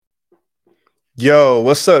Yo,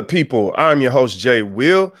 what's up, people? I'm your host, Jay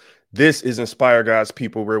Will. This is Inspire God's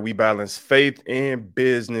People, where we balance faith and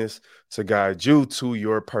business to guide you to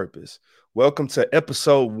your purpose. Welcome to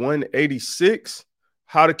episode 186,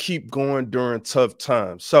 How to Keep Going During Tough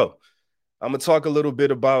Times. So, I'm going to talk a little bit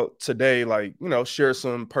about today, share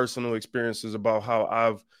some personal experiences about how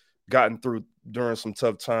I've gotten through during some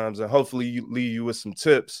tough times, and hopefully leave you with some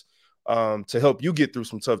tips to help you get through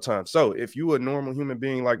some tough times. So, if you're a normal human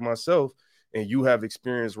being like myself, and you have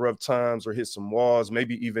experienced rough times or hit some walls,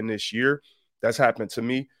 maybe even this year, that's happened to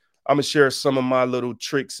me. I'm gonna share some of my little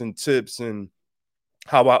tricks and tips and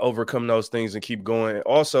how I overcome those things and keep going.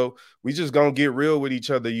 Also, we just gonna get real with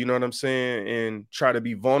each other, you know what I'm saying, and try to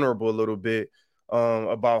be vulnerable a little bit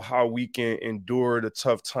about how we can endure the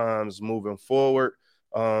tough times moving forward.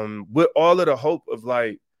 With all of the hope of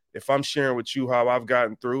if I'm sharing with you how I've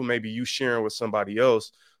gotten through, maybe you sharing with somebody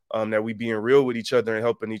else, that we being real with each other and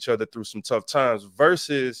helping each other through some tough times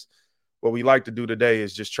versus what we like to do today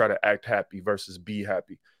is just try to act happy versus be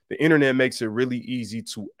happy. The internet makes it really easy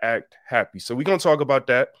to act happy. So we're going to talk about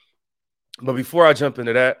that. But before I jump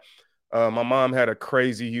into that, my mom had a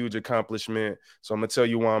crazy, huge accomplishment. So I'm going to tell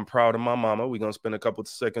you why I'm proud of my mama. We're going to spend a couple of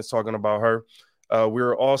seconds talking about her.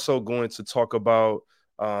 We're also going to talk about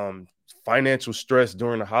financial stress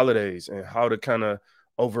during the holidays and how to kind of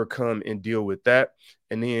overcome and deal with that.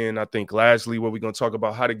 And then I think lastly, what we're going to talk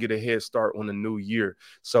about how to get a head start on the new year.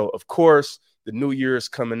 So, of course, the new year is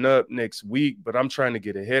coming up next week, but I'm trying to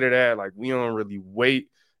get ahead of that. Like, we don't really wait.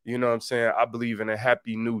 You know what I'm saying? I believe in a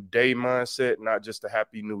happy new day mindset, not just a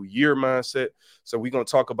happy new year mindset. So we're going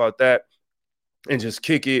to talk about that and just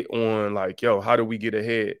kick it on how do we get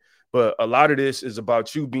ahead? But a lot of this is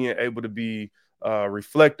about you being able to be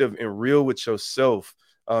reflective and real with yourself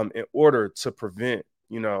in order to prevent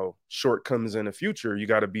shortcomings in the future. You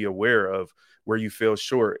got to be aware of where you fell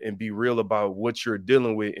short and be real about what you're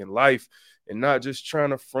dealing with in life and not just trying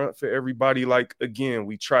to front for everybody again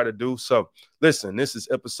we try to do. So listen, this is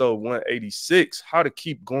episode 186, how to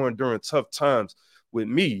keep going during tough times, with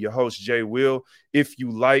me, your host, Jay Will. If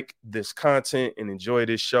you like this content and enjoy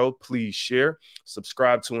this show, please share,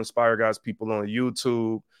 subscribe to Inspire God's People on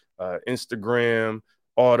YouTube, Instagram,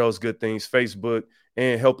 all those good things, Facebook,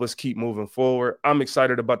 and help us keep moving forward. I'm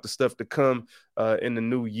excited about the stuff to come in the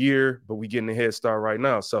new year, but we getting a head start right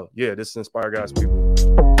now. So yeah, this is Inspire God's People.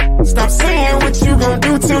 Stop saying what you gonna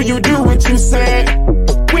do till you do what you said.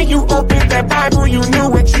 When you opened that Bible, you knew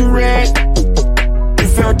what you read. You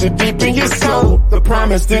felt it deep in your soul. The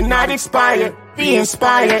promise did not expire. Be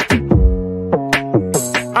inspired.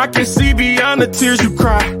 I can see beyond the tears you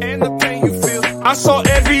cry and the pain you feel. I saw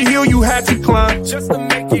every hill you had to climb just to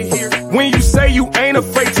make it here. When you say you ain't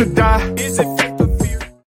afraid to die, is it faith or fear?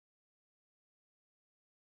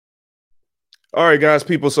 All right, guys,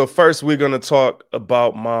 people. So first, we're going to talk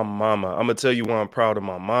about my mama. I'm going to tell you why I'm proud of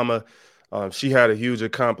my mama. She had a huge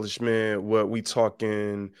accomplishment. What we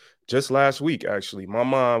talking just last week, actually. My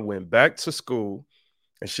mom went back to school,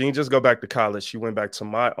 and she didn't just go back to college. She went back to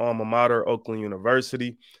my alma mater, Oakland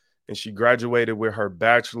University, and she graduated with her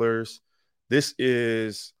bachelor's. This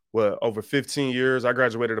is over 15 years. I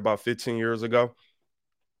graduated about 15 years ago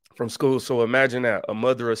from school. So imagine that, a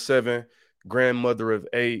mother of 7, grandmother of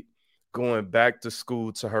 8, going back to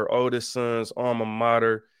school to her oldest son's alma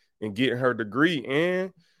mater and getting her degree.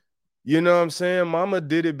 And you know what I'm saying? Mama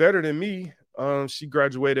did it better than me. She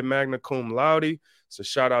graduated magna cum laude. So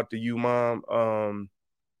shout out to you, Mom.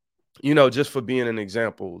 Just for being an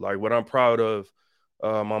example. Like, what I'm proud of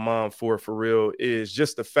my mom for real is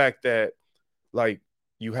just the fact that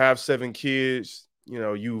you have 7 kids,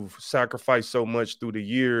 you've sacrificed so much through the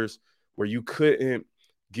years where you couldn't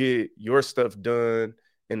get your stuff done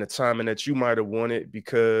in the timing that you might have wanted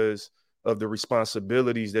because of the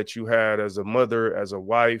responsibilities that you had as a mother, as a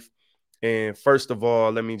wife. And first of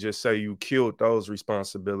all, let me just say you killed those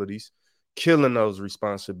responsibilities. Killing those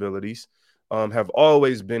responsibilities have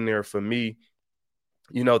always been there for me,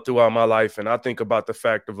 throughout my life. And I think about the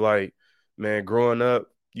fact of man, growing up,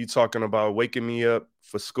 you talking about waking me up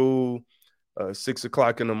for school, 6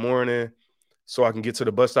 o'clock in the morning so I can get to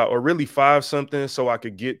the bus stop, or really 5 something so I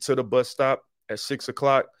could get to the bus stop at 6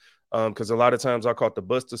 o'clock. Because a lot of times I caught the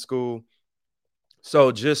bus to school.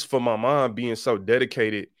 So just for my mom being so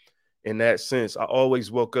dedicated in that sense, I always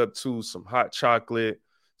woke up to some hot chocolate,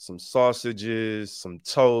 some sausages, some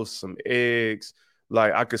toast, some eggs.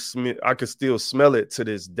 I could still smell it to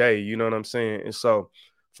this day. You know what I'm saying? And so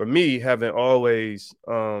for me, having always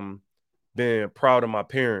been proud of my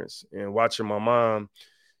parents and watching my mom,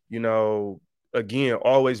 again,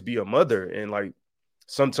 always be a mother. And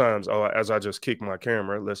sometimes, as I just kick my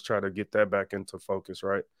camera, let's try to get that back into focus,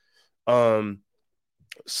 right?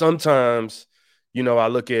 sometimes, I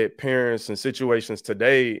look at parents and situations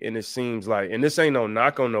today, and it seems like, and this ain't no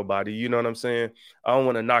knock on nobody, you know what I'm saying? I don't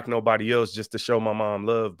want to knock nobody else just to show my mom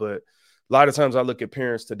love, but a lot of times I look at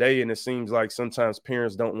parents today, and it seems like sometimes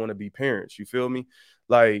parents don't want to be parents. You feel me?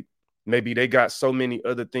 Like maybe they got so many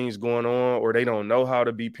other things going on, or they don't know how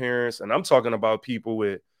to be parents. And I'm talking about people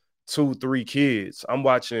with 2, 3 kids. I'm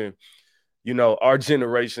watching, our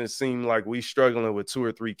generation seem like we struggling with 2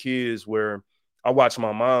 or 3 kids, where I watch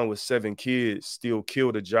my mom with 7 kids still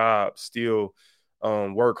kill the job, still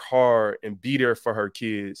work hard and be there for her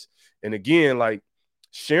kids. And again, like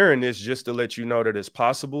sharing this just to let you know that it's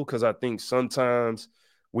possible, because I think sometimes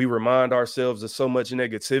we remind ourselves of so much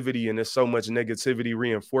negativity, and there's so much negativity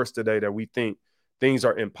reinforced today that we think things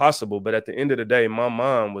are impossible. But at the end of the day, my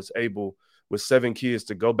mom was able with 7 kids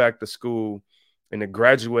to go back to school and to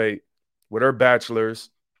graduate with her bachelor's,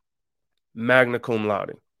 magna cum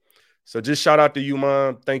laude. So just shout out to you,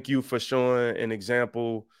 Mom. Thank you for showing an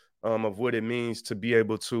example of what it means to be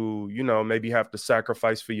able to, maybe have to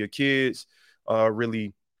sacrifice for your kids,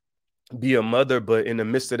 really be a mother, but in the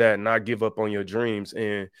midst of that, not give up on your dreams.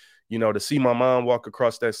 And, to see my mom walk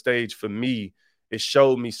across that stage, for me, it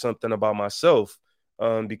showed me something about myself.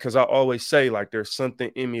 Because I always say, like, there's something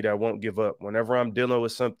in me that won't give up. Whenever I'm dealing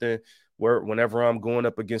with something, whenever I'm going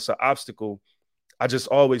up against an obstacle, I just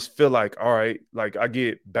always feel like, all right, like I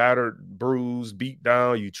get battered, bruised, beat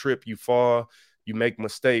down, you trip, you fall, you make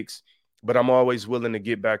mistakes, but I'm always willing to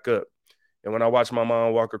get back up. And when I watch my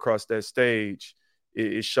mom walk across that stage,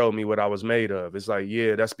 it showed me what I was made of. It's like,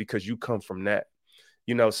 yeah, that's because you come from that.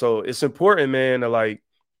 So it's important, man, to like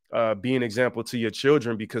be an example to your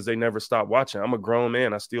children, because they never stop watching. I'm a grown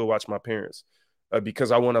man. I still watch my parents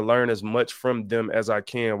because I want to learn as much from them as I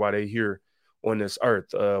can while they're here on this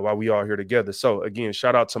earth, while we all here together. So again,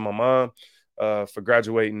 shout out to my mom for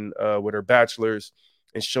graduating with her bachelor's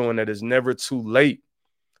and showing that it's never too late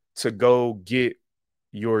to go get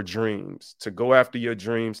your dreams, to go after your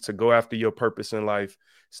dreams, to go after your purpose in life.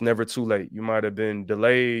 It's never too late. You might have been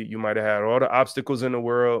delayed. You might have had all the obstacles in the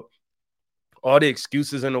world, all the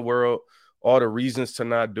excuses in the world, all the reasons to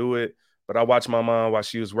not do it. But I watched my mom while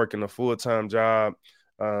she was working a full-time job.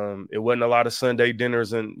 It wasn't a lot of Sunday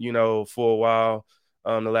dinners, and for a while,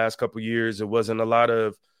 the last couple of years, it wasn't a lot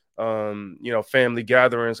of family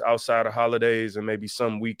gatherings outside of holidays and maybe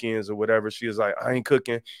some weekends or whatever. She was like, I ain't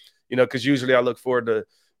cooking, because usually I look forward to,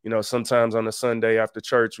 sometimes on a Sunday after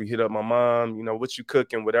church, we hit up my mom, what you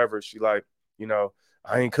cooking, whatever. She like,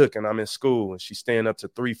 I ain't cooking, I'm in school. And she's staying up to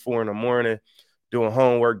 3, 4 in the morning doing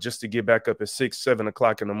homework just to get back up at 6, 7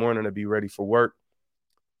 o'clock in the morning to be ready for work.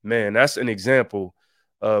 Man, that's an example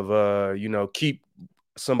of, keep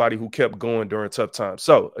somebody who kept going during tough times.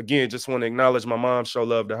 So again, just want to acknowledge my mom, show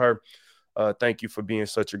love to her. Thank you for being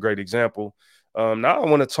such a great example. Now I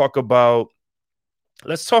want to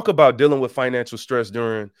let's talk about dealing with financial stress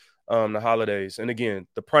during the holidays. And again,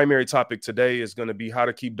 the primary topic today is going to be how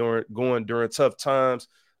to keep going during tough times.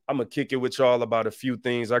 I'm going to kick it with y'all about a few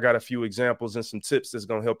things. I got a few examples and some tips that's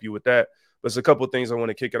going to help you with that. But there's a couple of things I want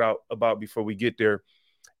to kick it out about before we get there.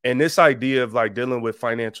 And this idea of like dealing with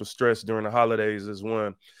financial stress during the holidays is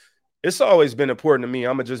one. It's always been important to me.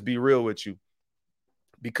 I'm going to just be real with you.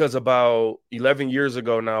 Because about 11 years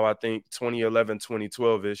ago now, I think 2011,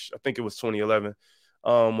 2012-ish, I think it was 2011,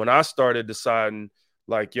 when I started deciding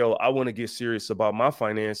like, yo, I want to get serious about my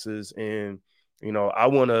finances, and, I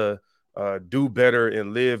want to do better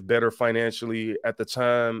and live better financially. At the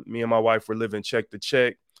time, me and my wife were living check to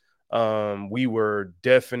check. We were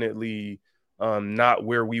definitely not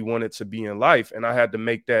where we wanted to be in life. And I had to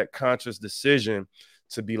make that conscious decision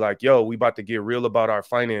to be like, yo, we about to get real about our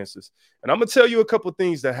finances. And I'm going to tell you a couple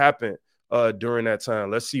things that happened during that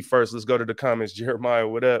time. Let's see first. Let's go to the comments. Jeremiah,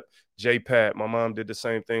 what up? J Pat, my mom did the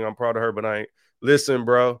same thing. I'm proud of her, but I ain't. Listen,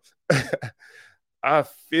 bro, I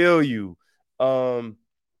feel you. I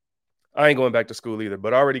ain't going back to school either,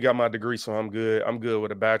 but I already got my degree, so I'm good. I'm good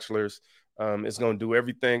with a bachelor's. It's going to do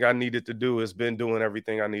everything I needed to do. It's been doing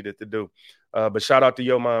everything I needed to do. But shout out to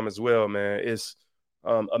your mom as well, man. It's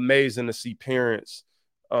amazing to see parents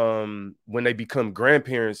when they become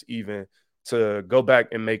grandparents, even to go back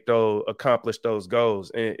and accomplish those goals.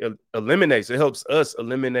 And it helps us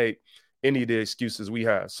eliminate any of the excuses we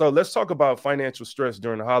have. So let's talk about financial stress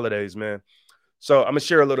during the holidays, man. So I'm going to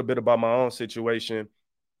share a little bit about my own situation.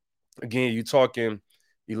 Again, you're talking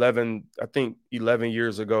 11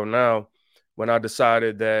 years ago now, when I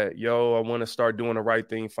decided that, yo, I want to start doing the right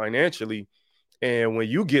thing financially. And when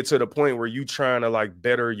you get to the point where you trying to like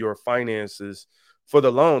better your finances for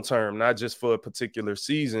the long term, not just for a particular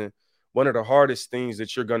season, one of the hardest things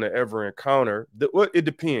that you're going to ever encounter, it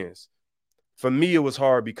depends. for me, it was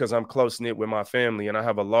hard because I'm close knit with my family and I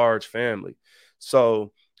have a large family.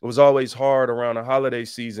 So it was always hard around the holiday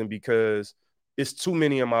season because it's too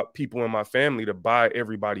many of my people in my family to buy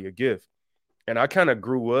everybody a gift. And I kind of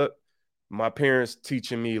grew up, my parents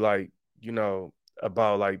teaching me like,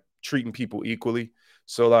 about like treating people equally.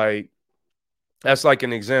 So like that's like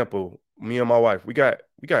an example. Me and my wife, we got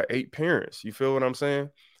 8 parents. You feel what I'm saying?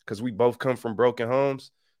 Because we both come from broken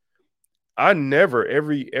homes. I never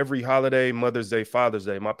every holiday, Mother's Day, Father's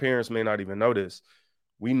Day, my parents may not even know this.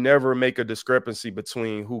 We never make a discrepancy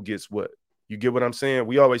between who gets what. You get what I'm saying?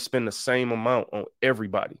 We always spend the same amount on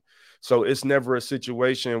everybody. So it's never a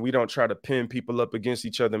situation. We don't try to pin people up against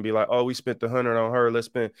each other and be like, oh, we spent 100 on her. Let's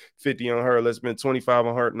spend 50 on her. Let's spend 25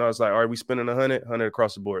 on her. No, it's like, all right, we spending 100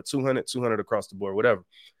 across the board, 200 across the board, whatever.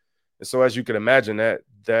 And so as you can imagine,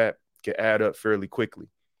 that can add up fairly quickly.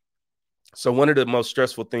 So one of the most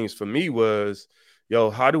stressful things for me was,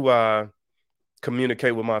 how do I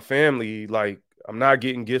communicate with my family? Like, I'm not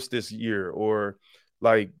getting gifts this year, or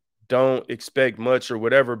like, don't expect much or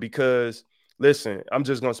whatever, because listen, I'm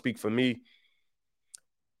just going to speak for me.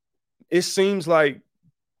 It seems like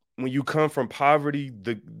when you come from poverty,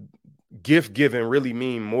 the gift giving really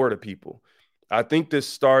mean more to people. I think this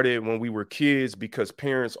started when we were kids because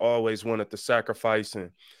parents always wanted to sacrifice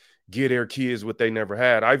and give their kids what they never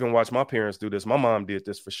had. I even watched my parents do this. My mom did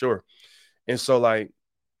this for sure. And so like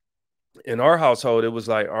in our household, it was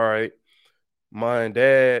like, all right, my and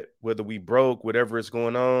dad, whether we broke, whatever is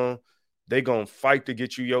going on, they going to fight to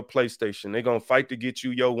get you your PlayStation. They going to fight to get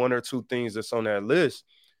you your one or two things that's on that list.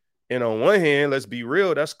 And on one hand, let's be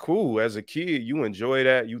real, that's cool. As a kid, you enjoy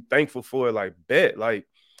that. You thankful for it, like bet, like,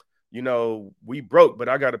 we broke, but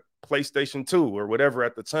I got a PlayStation 2 or whatever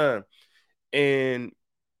at the time. And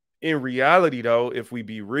in reality, though, if we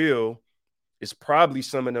be real, it's probably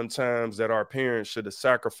some of them times that our parents should have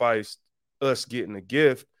sacrificed us getting a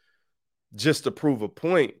gift just to prove a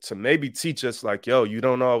point, to maybe teach us like, yo, you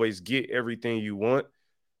don't always get everything you want.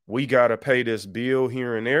 We got to pay this bill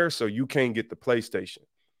here and there, so you can't get the PlayStation.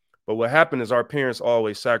 But what happened is our parents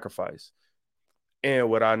always sacrifice. And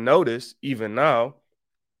what I noticed, even now,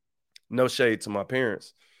 no shade to my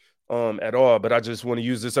parents at all, but I just want to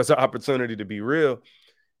use this as an opportunity to be real,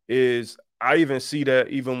 is I even see that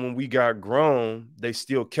even when we got grown, they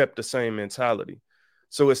still kept the same mentality.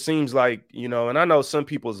 So it seems like, and I know some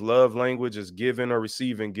people's love language is giving or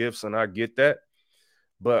receiving gifts, and I get that.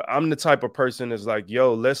 But I'm the type of person that's like,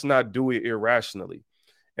 yo, let's not do it irrationally.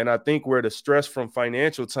 And I think where the stress from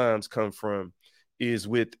financial times come from is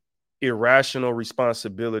with irrational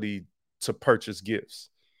responsibility to purchase gifts.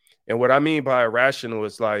 And what I mean by irrational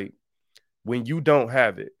is like when you don't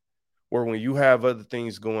have it, or when you have other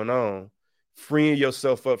things going on, freeing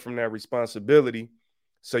yourself up from that responsibility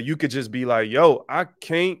so you could just be like, yo, I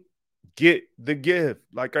can't get the gift.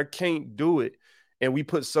 Like, I can't do it. And we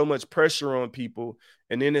put so much pressure on people.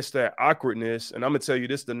 And then it's that awkwardness. And I'm going to tell you,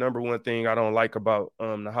 this is the number one thing I don't like about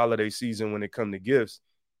the holiday season when it comes to gifts.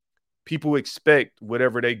 People expect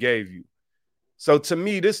whatever they gave you. So to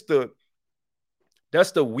me, that's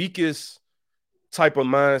the weakest type of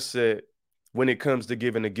mindset when it comes to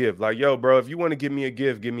giving a gift. Like, yo, bro, if you want to give me a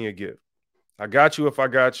gift, give me a gift. I got you if I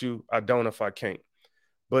got you. I don't if I can't.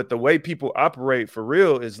 But the way people operate for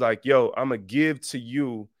real is like, yo, I'm going to give to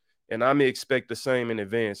you and I may expect the same in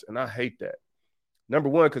advance. And I hate that. Number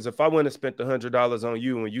one, because if I wouldn't have spent $100 on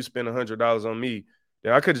you and you spent $100 on me,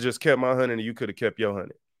 then I could have just kept my 100 and you could have kept your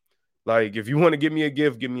 100. Like, if you want to give me a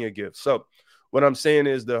gift, give me a gift. So what I'm saying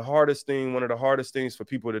is one of the hardest things for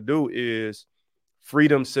people to do is free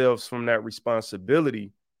themselves from that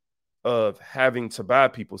responsibility of having to buy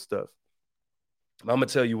people stuff. I'm going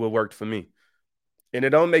to tell you what worked for me. And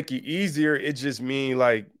it don't make it easier. It just mean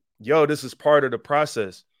like, yo, this is part of the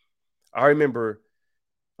process. I remember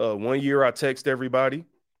one year I texted everybody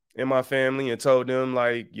in my family and told them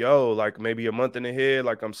like, yo, like maybe a month in ahead,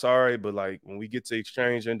 like, I'm sorry, but like when we get to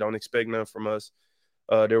exchanging, don't expect nothing from us.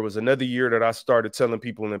 There was another year that I started telling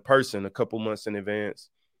people in person a couple months in advance.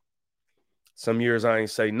 Some years I ain't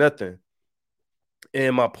say nothing.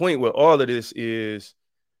 And my point with all of this is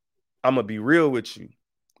I'm going to be real with you.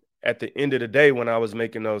 At the end of the day, when I was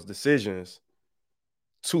making those decisions,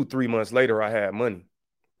 2-3 months later, I had money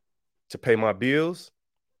to pay my bills,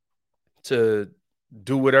 to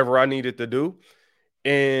do whatever I needed to do.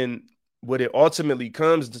 And what it ultimately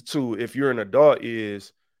comes to, if you're an adult,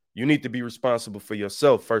 is you need to be responsible for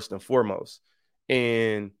yourself first and foremost.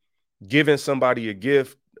 And giving somebody a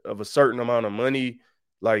gift of a certain amount of money,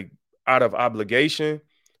 like out of obligation,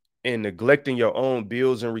 and neglecting your own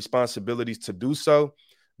bills and responsibilities to do so,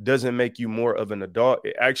 doesn't make you more of an adult.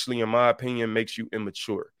 It actually, in my opinion, makes you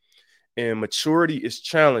immature. And maturity is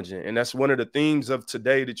challenging. And that's one of the themes of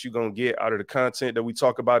today that you're going to get out of the content that we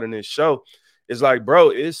talk about in this show. Is like,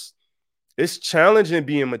 bro, it's challenging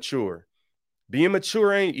being mature. Being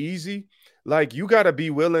mature ain't easy. Like, you got to be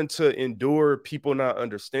willing to endure people not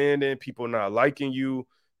understanding, people not liking you,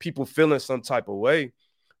 people feeling some type of way.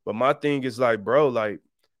 But my thing is like, bro, like,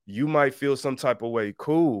 you might feel some type of way,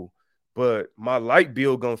 cool, but my light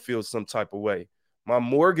bill gonna feel some type of way. My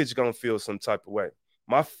mortgage gonna feel some type of way.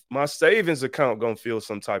 My savings account gonna feel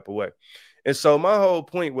some type of way. And so my whole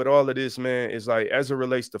point with all of this, man, is like, as it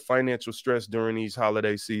relates to financial stress during these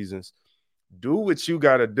holiday seasons, do what you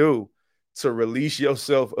got to do to release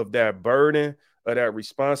yourself of that burden, of that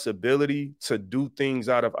responsibility to do things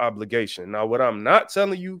out of obligation. Now, what I'm not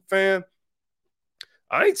telling you, fam,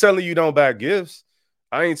 I ain't telling you don't buy gifts.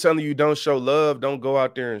 I ain't telling you don't show love, don't go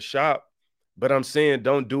out there and shop. But I'm saying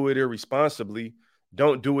don't do it irresponsibly.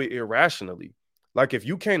 Don't do it irrationally. Like, if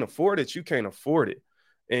you can't afford it, you can't afford it.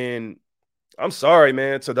 And I'm sorry,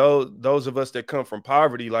 man, to those of us that come from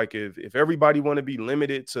poverty. Like, if everybody want to be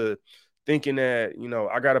limited to thinking that,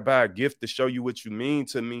 I got to buy a gift to show you what you mean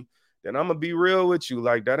to me, then I'm going to be real with you.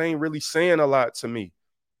 Like, that ain't really saying a lot to me.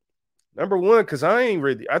 Number one, because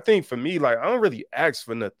I think for me, like, I don't really ask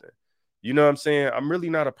for nothing. You know what I'm saying? I'm really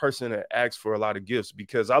not a person that asks for a lot of gifts,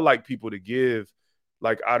 because I like people to give,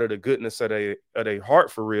 like, out of the goodness of their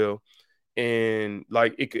heart for real. And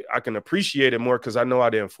like, I can appreciate it more because I know I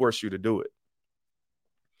didn't force you to do it.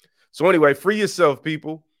 So anyway, free yourself,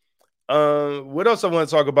 people. What else I want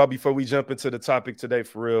to talk about before we jump into the topic today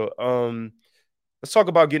for real? Let's talk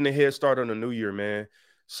about getting a head start on the new year, man.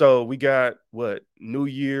 So we got New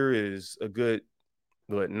Year is a good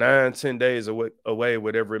 9-10 days away,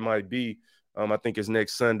 whatever it might be. I think it's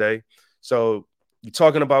next Sunday. So you're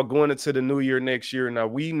talking about going into the new year next year. Now,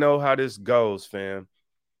 we know how this goes, fam.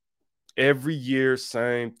 Every year,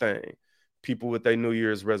 same thing. People with their New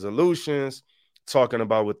Year's resolutions, talking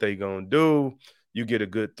about what they gonna do. You get a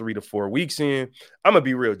good 3 to 4 weeks in. I'm gonna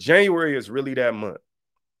be real. January is really that month.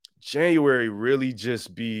 January really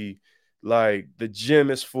just be like, the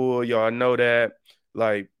gym is full. Y'all know that.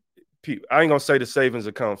 Like, I ain't gonna say the savings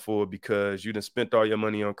account full because you done spent all your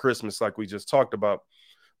money on Christmas, like we just talked about.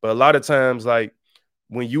 But a lot of times, like,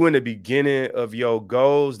 when you in the beginning of your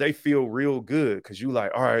goals, they feel real good because you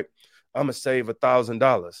like, all right, I'm gonna save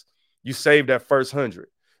 $1,000. You save that first 100.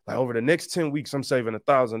 Like, over the next 10 weeks, I'm saving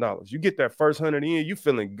 $1,000. You get that first 100 in, you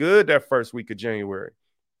feeling good that first week of January.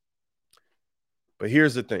 But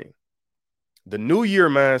here's the thing. The new year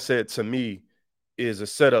mindset, to me, is a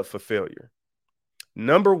setup for failure.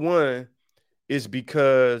 Number one is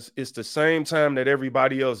because it's the same time that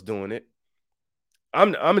everybody else doing it.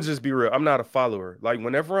 I'm gonna just be real. I'm not a follower. Like,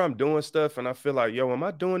 whenever I'm doing stuff and I feel like, yo, am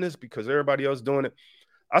I doing this because everybody else doing it?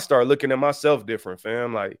 I start looking at myself different,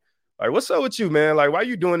 fam. Like, what's up with you, man? Like, why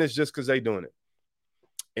you doing this just because they doing it?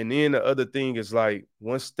 And then the other thing is, like,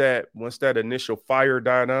 once that initial fire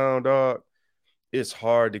die down, dog, it's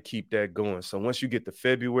hard to keep that going. So once you get to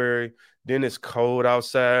February, then it's cold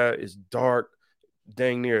outside, it's dark,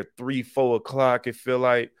 dang near 3-4 o'clock. It feel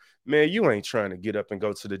like, man, you ain't trying to get up and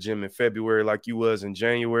go to the gym in February like you was in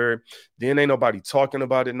January. Then ain't nobody talking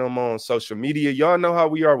about it no more on social media. Y'all know how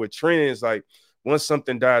we are with trends. Like, once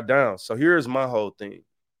something died down. So here's my whole thing.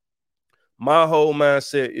 My whole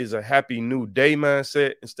mindset is a happy new day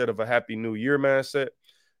mindset instead of a happy new year mindset.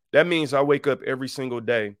 That means I wake up every single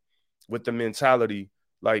day with the mentality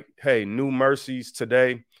like, hey, new mercies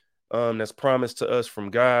today, that's promised to us from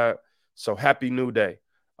God. So happy new day.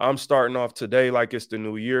 I'm starting off today like it's the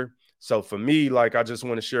new year. So for me, like, I just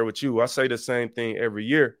want to share with you, I say the same thing every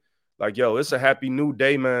year. Like, yo, it's a happy new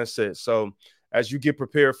day mindset. So as you get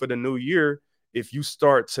prepared for the new year, if you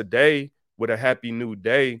start today with a happy new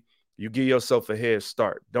day, you give yourself a head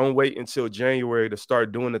start. Don't wait until January to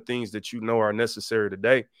start doing the things that you know are necessary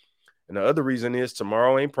today. And the other reason is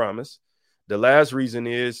tomorrow ain't promised. The last reason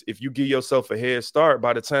is, if you give yourself a head start,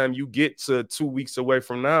 by the time you get to 2 weeks away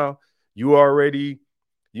from now, you already,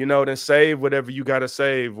 then save whatever you got to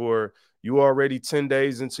save, or you already 10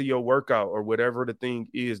 days into your workout, or whatever the thing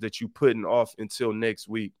is that you putting off until next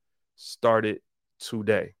week. Start it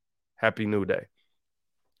today. Happy new day.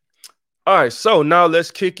 All right, so now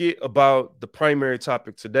let's kick it about the primary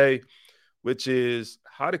topic today, which is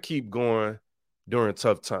how to keep going during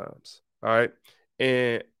tough times. All right.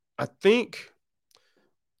 And I think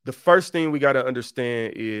the first thing we got to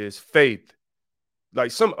understand is faith.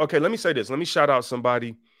 Like, let me say this. Let me shout out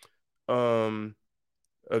somebody, a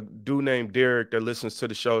dude named Derek that listens to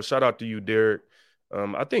the show. Shout out to you, Derek.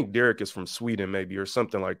 I think Derek is from Sweden, maybe, or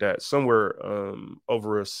something like that, somewhere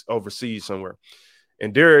overseas somewhere.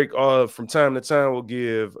 And Derek, from time to time, will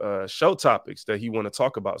give show topics that he want to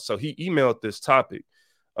talk about. So he emailed this topic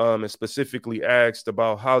and specifically asked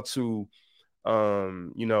about how to,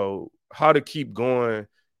 how to keep going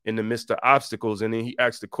in the midst of obstacles. And then he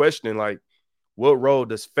asked the question, like, what role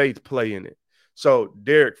does faith play in it? So,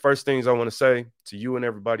 Derek, first things I want to say to you and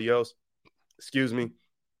everybody else, excuse me,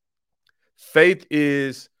 faith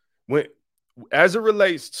is when, as it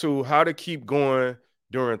relates to how to keep going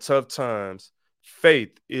during tough times,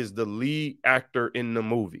 faith is the lead actor in the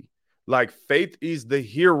movie. Like, faith is the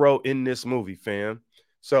hero in this movie, fam.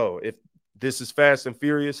 So if this is Fast and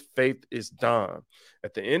Furious, faith is Dom.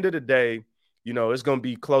 At the end of the day, it's going to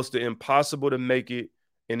be close to impossible to make it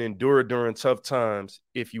and endure during tough times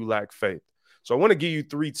if you lack faith. So I want to give you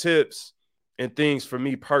 3 tips and things for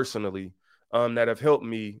me personally that have helped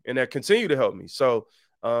me and that continue to help me. So,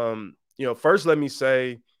 first, let me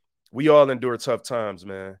say we all endure tough times,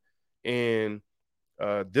 man. And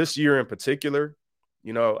this year in particular,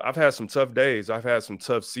 I've had some tough days. I've had some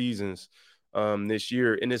tough seasons this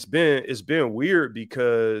year. And it's been weird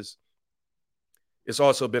because it's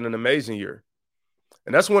also been an amazing year.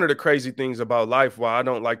 And that's one of the crazy things about life, why I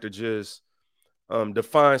don't like to just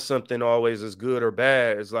define something always as good or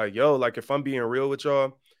bad. It's like, like if I'm being real with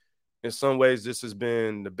y'all, in some ways, this has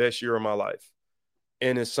been the best year of my life.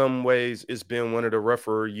 And in some ways, it's been one of the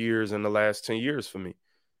rougher years in the last 10 years for me.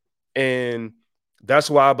 And that's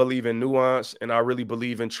why I believe in nuance. And I really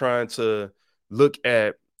believe in trying to look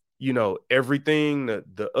at, everything,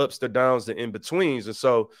 the ups, the downs, the in-betweens. And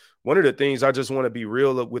so one of the things I just want to be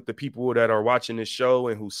real with the people that are watching this show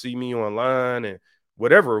and who see me online and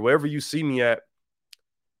wherever you see me at,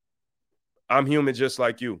 I'm human just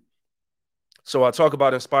like you. So I talk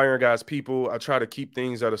about inspiring God's people. I try to keep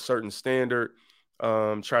things at a certain standard,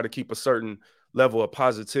 try to keep a certain level of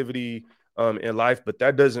positivity in life. But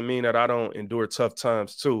that doesn't mean that I don't endure tough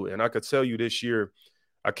times too. And I could tell you this year,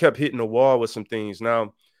 I kept hitting the wall with some things.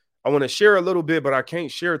 Now, I want to share a little bit, but I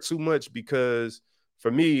can't share too much because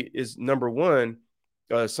for me, is number one,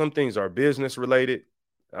 some things are business related.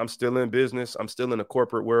 I'm still in business. I'm still in the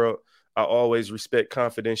corporate world. I always respect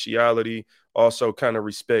confidentiality, also kind of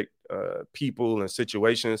respect people and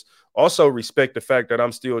situations, also respect the fact that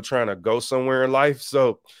I'm still trying to go somewhere in life.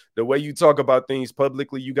 So the way you talk about things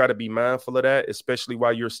publicly, you got to be mindful of that, especially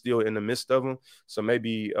while you're still in the midst of them. So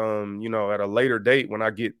maybe, at a later date when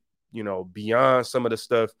I get, beyond some of the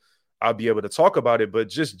stuff, I'll be able to talk about it. But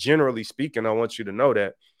just generally speaking, I want you to know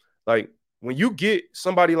that, like, when you get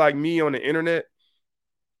somebody like me on the internet,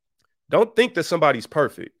 don't think that somebody's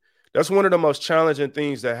perfect. That's one of the most challenging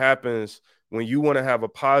things that happens when you want to have a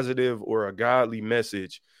positive or a godly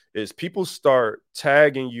message is people start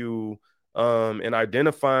tagging you and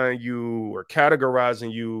identifying you or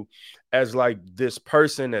categorizing you as like this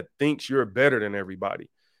person that thinks you're better than everybody.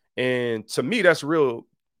 And to me, that's real.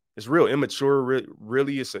 It's real immature.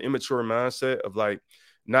 Really, it's an immature mindset of like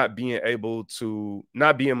not being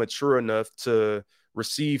mature enough to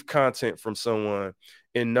receive content from someone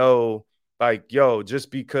and know, like,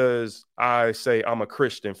 just because I say I'm a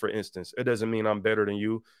Christian, for instance, it doesn't mean I'm better than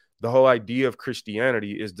you. The whole idea of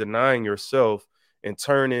Christianity is denying yourself and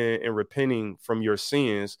turning and repenting from your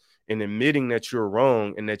sins and admitting that you're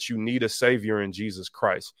wrong and that you need a savior in Jesus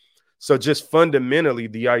Christ. So just fundamentally,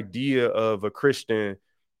 the idea of a Christian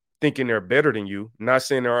thinking they're better than you, not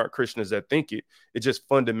saying there aren't Christians that think it, it just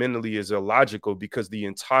fundamentally is illogical because the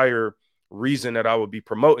entire reason that I would be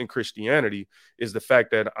promoting Christianity is the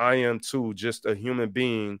fact that I am too just a human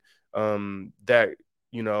being that,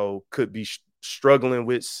 could be struggling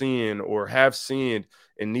with sin or have sinned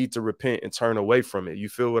and need to repent and turn away from it. You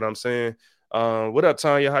feel what I'm saying? What up,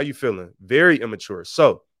 Tanya? How you feeling? Very immature.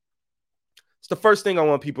 So it's the first thing I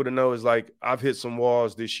want people to know is like, I've hit some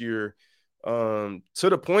walls this year to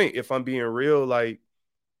the point, if I'm being real, like,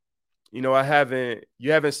 you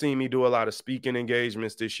haven't seen me do a lot of speaking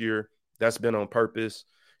engagements this year. That's been on purpose.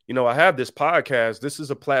 I have this podcast. This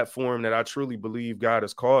is a platform that I truly believe God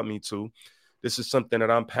has called me to. This is something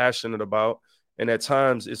that I'm passionate about. And at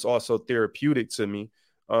times it's also therapeutic to me.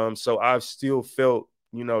 So I've still felt,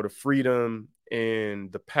 the freedom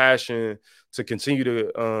and the passion to continue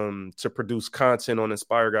to produce content on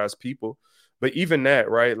Inspire God's People. But even that,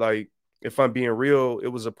 right? Like, if I'm being real, it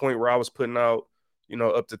was a point where I was putting out,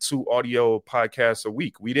 up to 2 audio podcasts a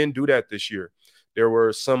week. We didn't do that this year. There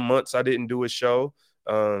were some months I didn't do a show.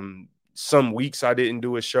 Some weeks I didn't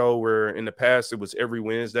do a show where in the past it was every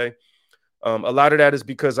Wednesday. A lot of that is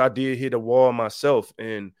because I did hit a wall myself,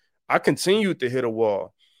 and I continued to hit a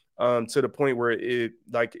wall to the point where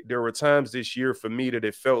there were times this year for me that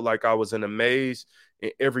it felt like I was in a maze,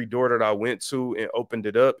 and every door that I went to and opened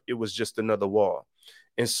it up, it was just another wall.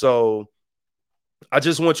 And so I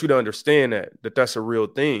just want you to understand that that's a real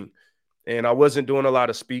thing. And I wasn't doing a lot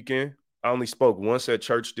of speaking. I only spoke once at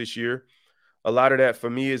church this year. A lot of that for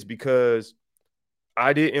me is because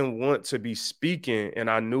I didn't want to be speaking and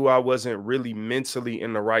I knew I wasn't really mentally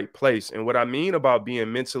in the right place. And what I mean about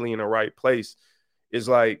being mentally in the right place is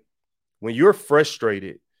like when you're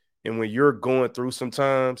frustrated and when you're going through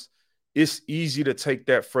sometimes, it's easy to take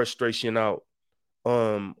that frustration out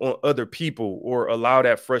on other people or allow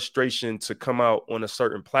that frustration to come out on a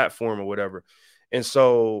certain platform or whatever. And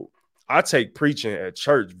so I take preaching at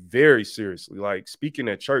church very seriously. Like speaking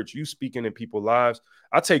at church, you speaking in people's lives,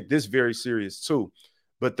 I take this very serious too.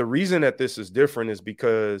 But the reason that this is different is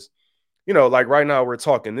because, like right now we're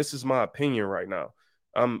talking, this is my opinion right now.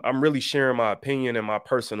 I'm really sharing my opinion and my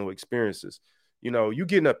personal experiences. You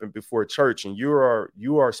getting up before church and you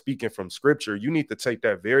are speaking from scripture. You need to take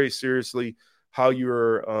that very seriously, how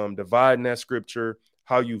you're dividing that scripture,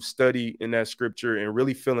 how you study in that scripture, and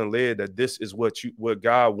really feeling led that this is what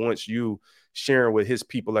God wants you sharing with his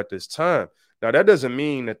people at this time. Now, that doesn't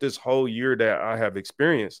mean that this whole year that I have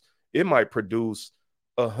experienced, it might produce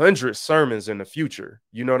 100 sermons in the future.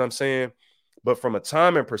 You know what I'm saying? But from a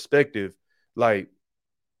time and perspective, like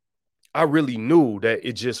I really knew that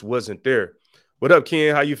it just wasn't there. What up,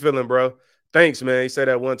 Ken? How you feeling, bro? Thanks, man. He said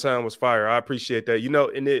that one time was fire. I appreciate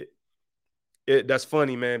that. And that's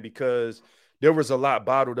funny, man, because there was a lot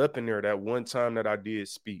bottled up in there that one time that I did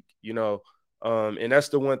speak, and that's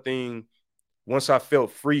the one thing. Once I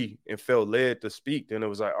felt free and felt led to speak, then it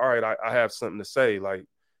was like, all right, I have something to say. Like,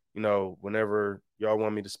 whenever y'all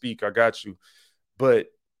want me to speak, I got you. But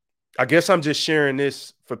I guess I'm just sharing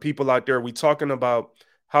this for people out there. We talking about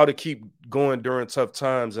how to keep going during tough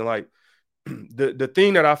times. And like the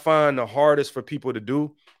thing that I find the hardest for people to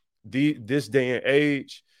do this day and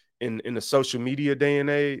age, in the social media day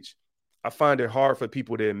and age, I find it hard for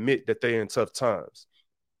people to admit that they're in tough times.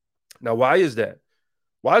 Now, why is that?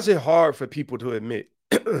 Why is it hard for people to admit?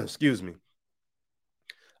 Excuse me.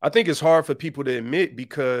 I think it's hard for people to admit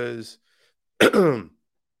because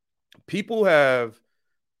people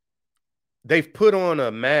they've put on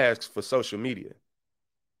a mask for social media.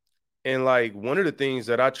 And like one of the things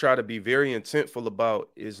that I try to be very intentful about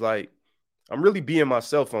is like, I'm really being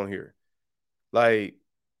myself on here. Like,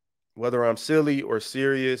 whether I'm silly or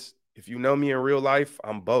serious, if you know me in real life,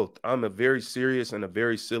 I'm both. I'm a very serious and a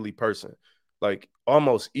very silly person, like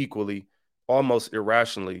almost equally, almost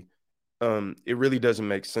irrationally. It really doesn't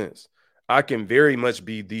make sense. I can very much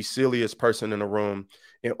be the silliest person in the room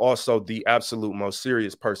and also the absolute most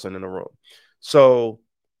serious person in the room. So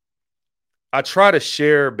I try to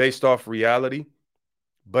share based off reality,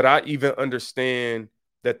 but I even understand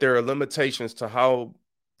that there are limitations to how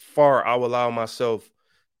far I will allow myself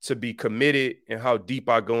to be committed and how deep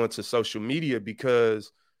I go into social media,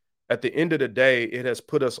 because at the end of the day, it has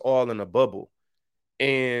put us all in a bubble.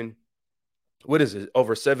 And what is it?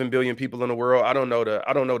 Over 7 billion people in the world. I don't know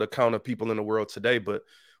the count of people in the world today, but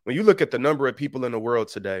when you look at the number of people in the world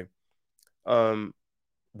today,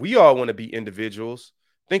 we all want to be individuals.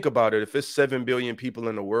 Think about it. If it's 7 billion people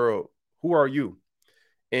in the world, who are you?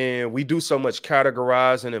 And we do so much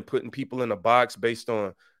categorizing and putting people in a box based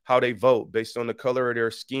on how they vote, based on the color of their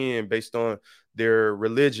skin, based on their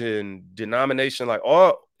religion, denomination. Like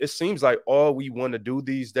it seems like all we want to do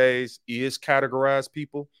these days is categorize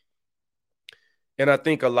people. And I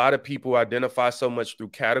think a lot of people identify so much through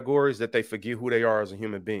categories that they forget who they are as a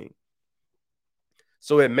human being.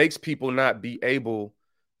 So it makes people not be able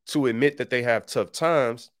to admit that they have tough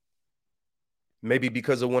times, maybe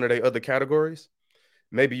because of one of their other categories.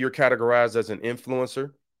 Maybe you're categorized as an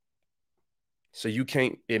influencer, so you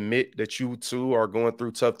can't admit that you too are going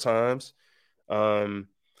through tough times.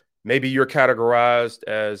 Maybe you're categorized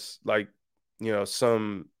as like,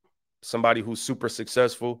 somebody who's super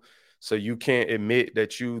successful, so you can't admit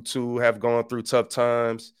that you too have gone through tough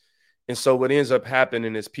times. And so what ends up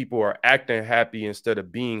happening is people are acting happy instead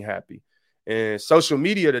of being happy. And social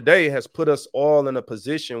media today has put us all in a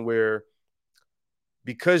position where,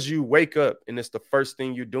 because you wake up and it's the first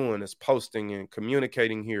thing you're doing is posting and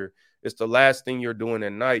communicating here, it's the last thing you're doing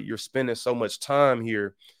at night, you're spending so much time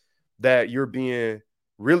here that you're being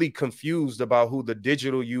really confused about who the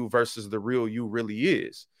digital you versus the real you really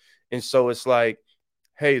is. And so it's like,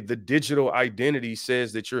 hey, the digital identity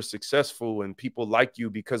says that you're successful and people like you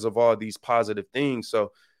because of all these positive things.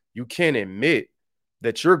 So you can't admit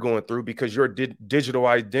that you're going through because your digital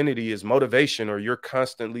identity is motivation, or you're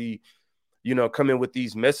constantly, coming with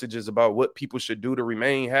these messages about what people should do to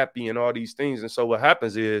remain happy and all these things. And so what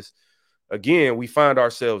happens is, again, we find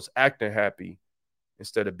ourselves acting happy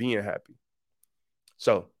instead of being happy.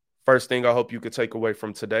 So First thing I hope you could take away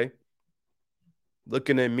from today, look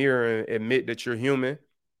in the mirror and admit that you're human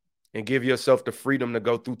and give yourself the freedom to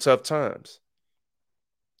go through tough times.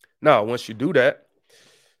 Now, once you do that,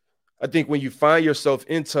 I think when you find yourself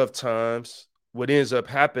in tough times, what ends up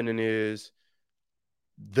happening is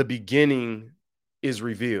the beginning is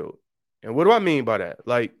revealed. And what do I mean by that?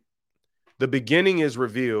 Like, the beginning is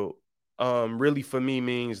revealed, really for me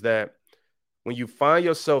means that when you find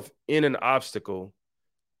yourself in an obstacle,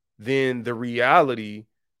 then the reality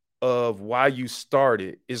of why you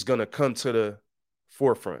started is going to come to the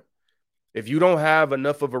forefront. If you don't have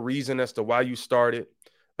enough of a reason as to why you started,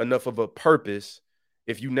 enough of a purpose,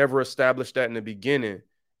 if you never established that in the beginning,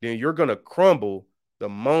 then you're going to crumble the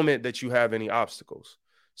moment that you have any obstacles.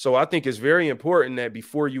 So I think it's very important that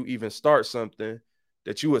before you even start something,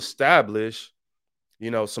 that you establish,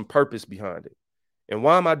 some purpose behind it. And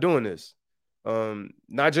why am I doing this?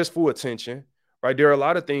 Not just for attention, right? There are a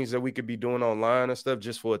lot of things that we could be doing online and stuff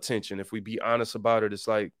just for attention. If we be honest about it, it's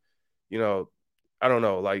like, I don't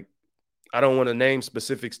know, like, I don't want to name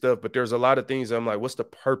specific stuff, but there's a lot of things that I'm like, what's the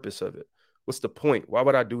purpose of it? What's the point? Why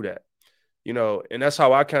would I do that? And that's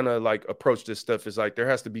how I kind of like approach this stuff, is like, there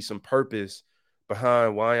has to be some purpose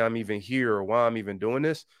behind why I'm even here or why I'm even doing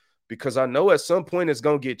this, because I know at some point it's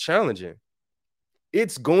going to get challenging.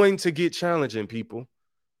 It's going to get challenging, people.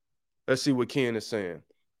 Let's see what Ken is saying.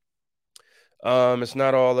 It's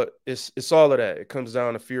not all it's all of that. It comes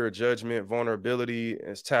down to fear of judgment, vulnerability.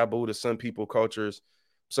 It's taboo to some people cultures.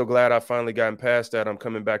 So glad I finally gotten past that. I'm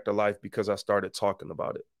coming back to life because I started talking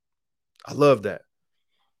about it. I love that.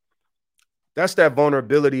 That's that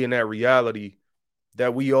vulnerability and that reality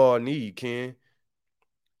that we all need, Ken.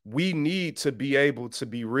 We need to be able to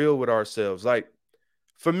be real with ourselves. Like,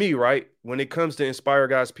 for me, right, when it comes to Inspire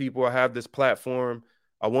God's People, I have this platform.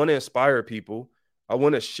 I want to inspire people. I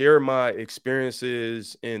want to share my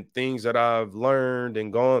experiences and things that I've learned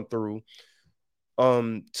and gone through,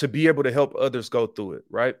 to be able to help others go through it,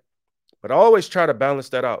 right? But I always try to balance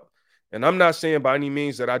that out. And I'm not saying by any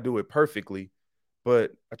means that I do it perfectly,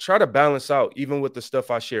 but I try to balance out even with the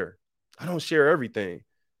stuff I share. I don't share everything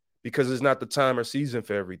because it's not the time or season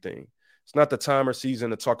for everything. It's not the time or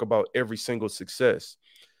season to talk about every single success.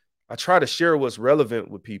 I try to share what's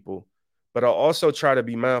relevant with people, but I also try to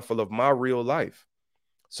be mindful of my real life.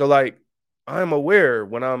 So, like, I'm aware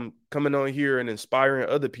when I'm coming on here and inspiring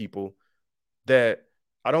other people that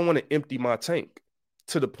I don't want to empty my tank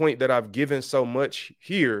to the point that I've given so much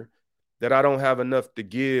here that I don't have enough to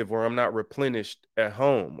give, or I'm not replenished at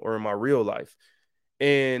home or in my real life.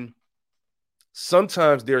 And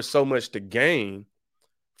sometimes there's so much to gain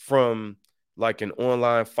from like an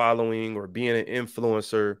online following or being an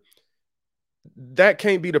influencer. That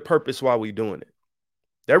can't be the purpose why we're doing it.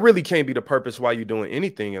 That really can't be the purpose why you're doing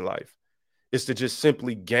anything in life. It's to just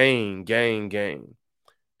simply gain.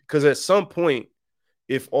 Because at some point,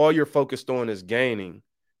 if all you're focused on is gaining,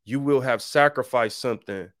 you will have sacrificed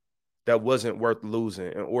something that wasn't worth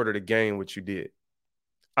losing in order to gain what you did.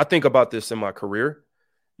 I think about this in my career.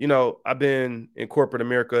 I've been in corporate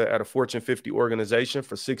America at a Fortune 50 organization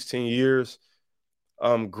for 16 years,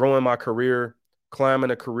 growing my career,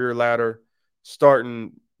 climbing a career ladder,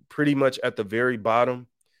 starting pretty much at the very bottom,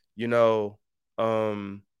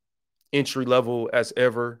 entry level as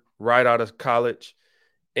ever, right out of college.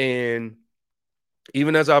 And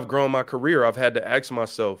even as I've grown my career, I've had to ask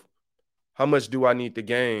myself, how much do I need to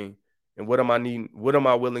gain? And what am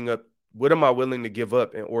I willing to give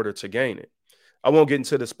up in order to gain it? I won't get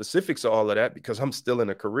into the specifics of all of that because I'm still in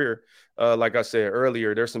a career. Like I said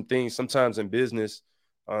earlier, there's some things sometimes in business,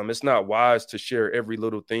 it's not wise to share every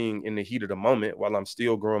little thing in the heat of the moment while I'm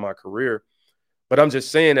still growing my career. But I'm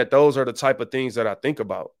just saying that those are the type of things that I think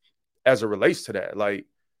about as it relates to that. Like,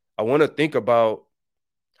 I want to think about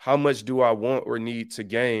how much do I want or need to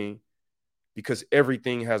gain, because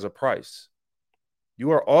everything has a price.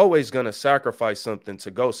 You are always going to sacrifice something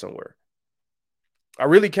to go somewhere. I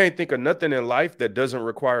really can't think of nothing in life that doesn't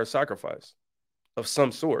require sacrifice of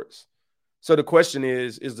some sorts. So the question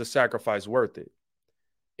is the sacrifice worth it?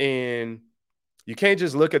 And you can't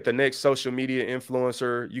just look at the next social media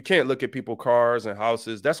influencer. You can't look at people's cars and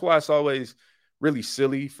houses. That's why it's always really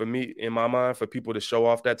silly for me, in my mind, for people to show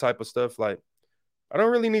off that type of stuff. Like, I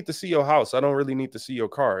don't really need to see your house. I don't really need to see your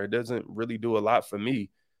car. It doesn't really do a lot for me,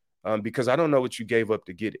 because I don't know what you gave up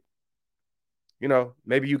to get it.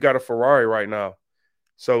 Maybe you got a Ferrari right now.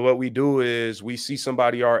 So what we do is we see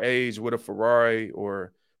somebody our age with a Ferrari,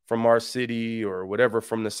 or from our city or whatever,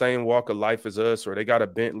 from the same walk of life as us, or they got a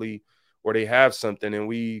Bentley, or they have something, and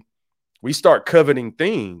we start coveting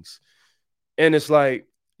things. And it's like,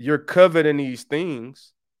 you're coveting these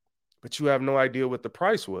things but you have no idea what the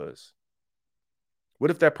price was.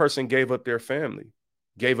 What if that person gave up their family,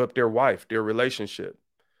 gave up their wife, their relationship,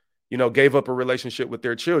 gave up a relationship with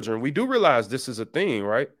their children? We do realize this is a thing,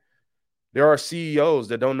 right? There are CEOs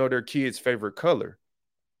that don't know their kids' favorite color.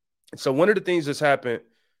 So one of the things that's happened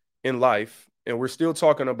in life, and we're still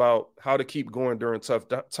talking about how to keep going during tough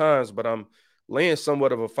times, but I'm laying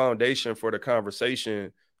somewhat of a foundation for the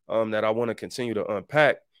conversation that I want to continue to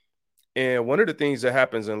unpack. And one of the things that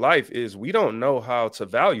happens in life is we don't know how to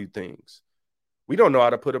value things. We don't know how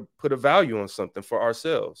to put a value on something for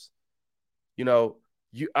ourselves.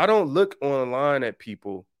 I don't look online at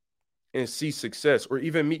people and see success, or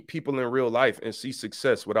even meet people in real life and see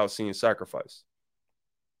success without seeing sacrifice.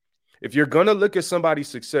 If you're going to look at somebody's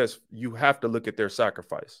success, you have to look at their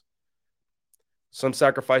sacrifice. Some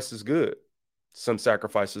sacrifice is good. Some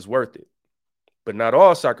sacrifice is worth it. But not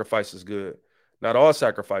all sacrifice is good. Not all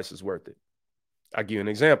sacrifice is worth it. I'll give you an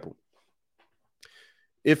example.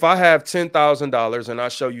 If I have $10,000 and I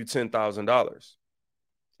show you $10,000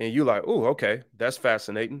 and you're like, oh, okay, that's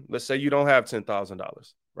fascinating. Let's say you don't have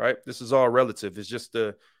 $10,000, right? This is all relative. It's just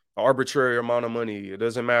an arbitrary amount of money. It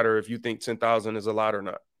doesn't matter if you think 10,000 is a lot or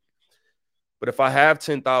not. But if I have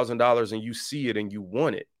 $10,000 and you see it and you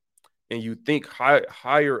want it and you think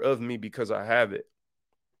higher of me because I have it,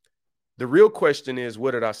 the real question is,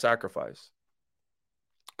 what did I sacrifice?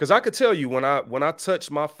 Because I could tell you when I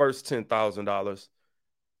touched my first $10,000,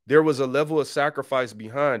 there was a level of sacrifice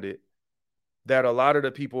behind it that a lot of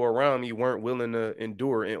the people around me weren't willing to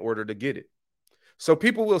endure in order to get it. So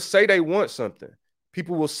people will say they want something.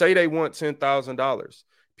 People will say they want $10,000.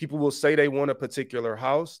 People will say they want a particular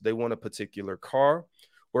house, they want a particular car,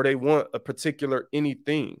 or they want a particular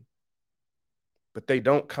anything, but they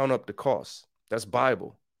don't count up the costs. That's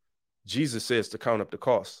Bible. Jesus says to count up the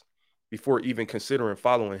costs before even considering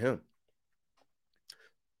following him.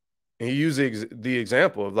 And he uses the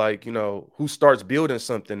example of who starts building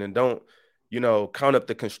something and don't, count up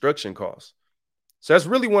the construction costs. So that's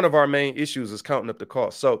really one of our main issues, is counting up the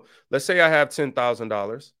costs. So let's say I have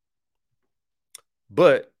 $10,000,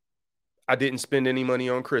 but I didn't spend any money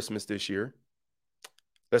on Christmas this year.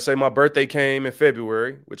 Let's say my birthday came in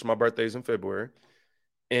February, which my birthday is in February,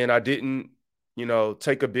 and I didn't,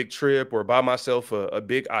 take a big trip or buy myself a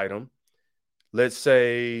big item. Let's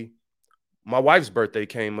say my wife's birthday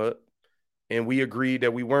came up and we agreed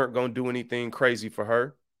that we weren't going to do anything crazy for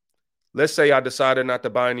her. Let's say I decided not to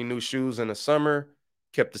buy any new shoes in the summer,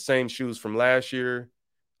 kept the same shoes from last year,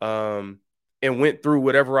 and went through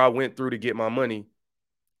whatever I went through to get my money,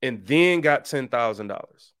 and then got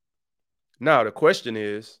 $10,000. Now, the question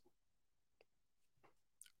is,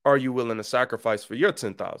 are you willing to sacrifice for your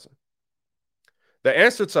 $10,000? The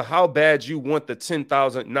answer to how bad you want the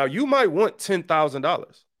 $10,000. Now, you might want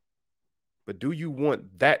 $10,000, but do you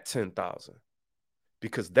want that $10,000?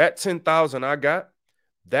 Because that $10,000 I got,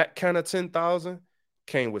 that kind of $10,000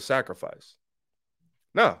 came with sacrifice.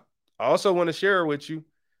 Now, I also want to share with you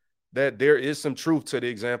that there is some truth to the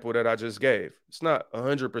example that I just gave. It's not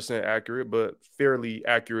 100% accurate, but fairly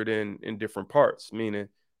accurate in different parts, meaning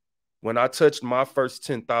when I touched my first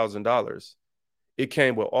 $10,000, it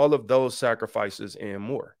came with all of those sacrifices and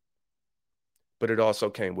more. But it also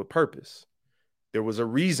came with purpose. There was a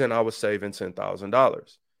reason I was saving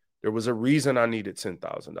 $10,000. There was a reason I needed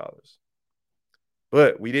 $10,000.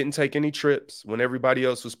 But we didn't take any trips when everybody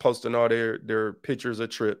else was posting all their pictures of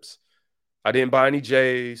trips. I didn't buy any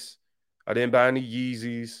J's. I didn't buy any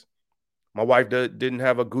Yeezys. My wife didn't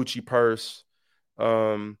have a Gucci purse.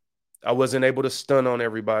 I wasn't able to stun on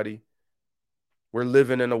everybody. We're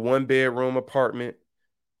living in a 1-bedroom apartment.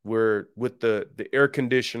 We're with the air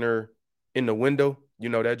conditioner in the window. You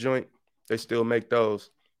know that joint? They still make those.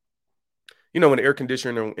 When the air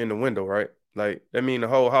conditioner in the window, right? Like, that mean the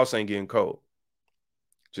whole house ain't getting cold.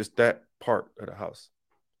 Just that part of the house.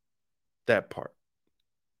 That part.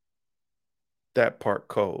 That part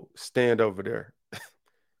cold. Stand over there.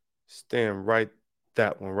 Stand right,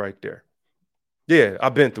 that one right there. Yeah,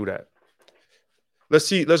 I've been through that. Let's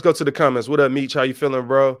go to the comments. What up, Meech? How you feeling,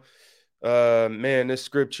 bro? Man, this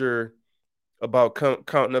scripture about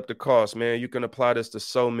counting up the cost, man, you can apply this to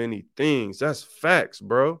so many things. That's facts,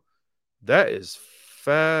 bro. That is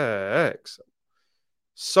facts.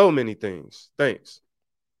 So many things. Thanks.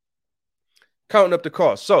 Counting up the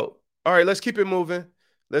cost. So, all right, let's keep it moving.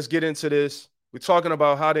 Let's get into this. We're talking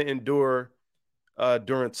about how to endure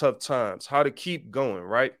during tough times, how to keep going,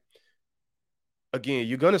 right? Again,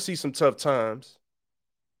 you're going to see some tough times,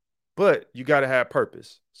 but you got to have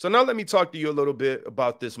purpose. So now let me talk to you a little bit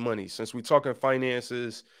about this money. Since we're talking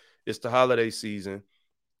finances, it's the holiday season.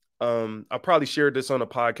 I probably shared this on a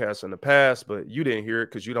podcast in the past, but you didn't hear it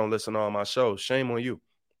because you don't listen to all my shows. Shame on you.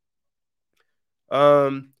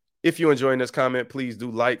 If you're enjoying this comment, please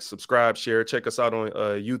do like, subscribe, share. Check us out on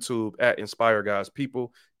YouTube at Inspire Guys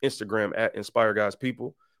People, Instagram at Inspire Guys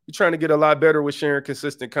People. We're trying to get a lot better with sharing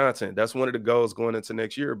consistent content. That's one of the goals going into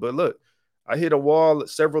next year. But look, I hit a wall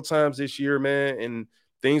several times this year, man, and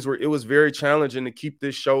it was very challenging to keep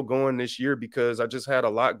this show going this year because I just had a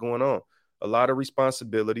lot going on, a lot of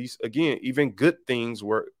responsibilities. Again, even good things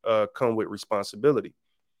come with responsibility.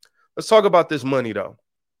 Let's talk about this money, though.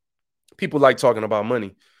 People like talking about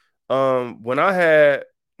money. When I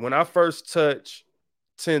first touched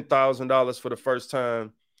 $10,000 for the first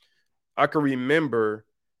time, I can remember,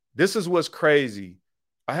 this is what's crazy.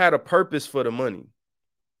 I had a purpose for the money.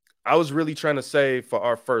 I was really trying to save for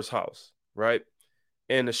our first house, right?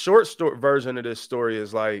 And the short version of this story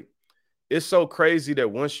is like, it's so crazy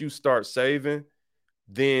that once you start saving,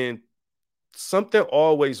 then something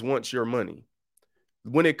always wants your money.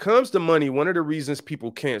 When it comes to money, one of the reasons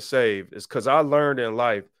people can't save is because I learned in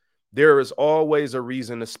life, there is always a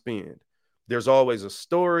reason to spend. There's always a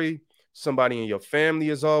story. Somebody in your family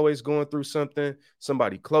is always going through something.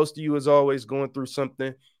 Somebody close to you is always going through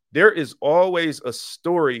something. There is always a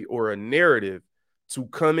story or a narrative to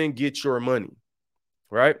come and get your money,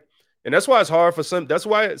 right? And that's why it's hard for that's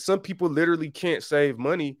why some people literally can't save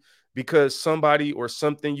money, because somebody or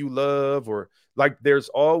something you love, or like there's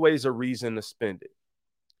always a reason to spend it.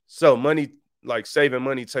 So money, like saving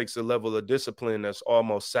money, takes a level of discipline that's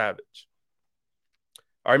almost savage.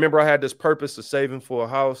 I remember I had this purpose of saving for a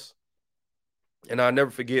house, and I'll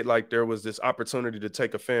never forget, like there was this opportunity to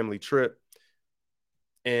take a family trip,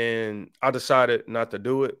 and I decided not to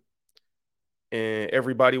do it. And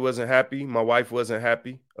everybody wasn't happy. My wife wasn't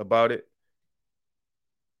happy about it.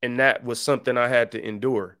 And that was something I had to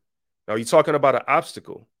endure. Now, you're talking about an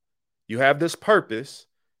obstacle. You have this purpose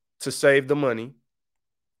to save the money.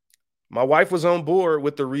 My wife was on board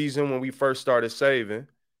with the reason when we first started saving.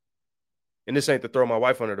 And this ain't to throw my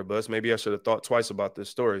wife under the bus. Maybe I should have thought twice about this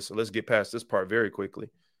story. So let's get past this part very quickly.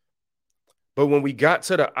 But when we got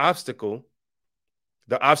to the obstacle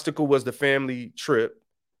was the family trip.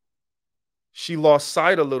 She lost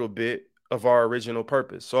sight a little bit of our original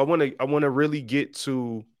purpose. So I want to really get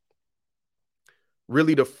to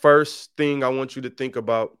really the first thing I want you to think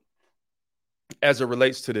about as it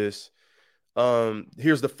relates to this.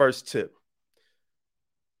 Here's the first tip.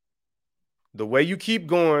 The way you keep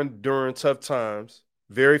going during tough times,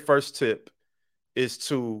 very first tip, is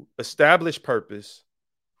to establish purpose,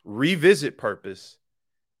 revisit purpose,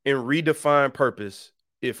 and redefine purpose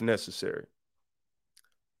if necessary.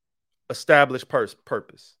 Establish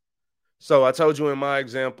purpose. So I told you in my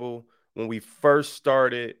example, when we first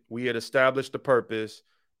started, we had established the purpose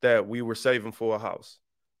that we were saving for a house.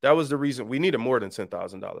 That was the reason we needed more than $10,000.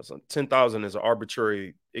 $10,000 is an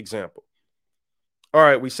arbitrary example. All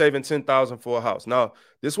right, we saving $10,000 for a house. Now,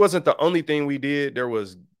 this wasn't the only thing we did. There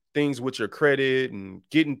was things with your credit and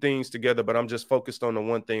getting things together, but I'm just focused on the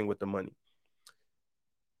one thing with the money.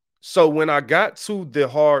 So when I got to the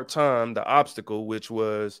hard time, the obstacle, which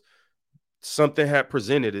was something had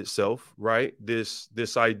presented itself, right?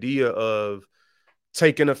 This idea of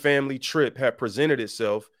taking a family trip had presented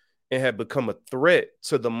itself and had become a threat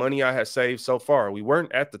to the money I had saved so far. We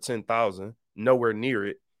weren't at the 10,000, nowhere near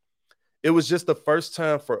it. It was just the first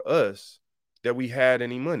time for us that we had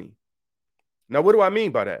any money. Now, what do I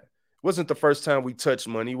mean by that? It wasn't the first time we touched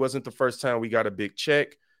money. It wasn't the first time we got a big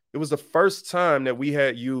check. It was the first time that we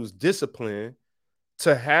had used discipline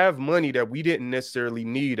to have money that we didn't necessarily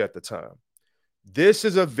need at the time. This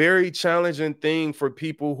is a very challenging thing for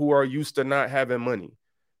people who are used to not having money.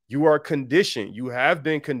 You are conditioned. You have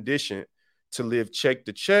been conditioned to live check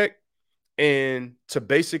to check and to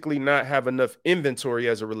basically not have enough inventory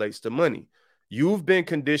as it relates to money. You've been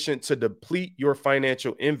conditioned to deplete your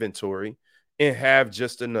financial inventory and have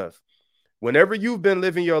just enough. Whenever you've been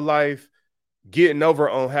living your life getting over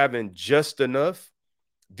on having just enough,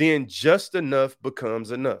 then just enough becomes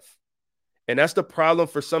enough. And that's the problem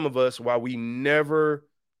for some of us, why we never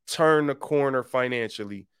turn the corner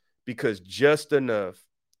financially, because just enough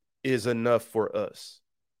is enough for us,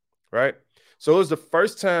 right? So it was the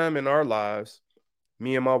first time in our lives,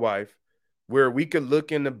 me and my wife, where we could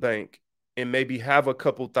look in the bank and maybe have a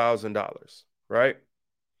couple $1,000s, right?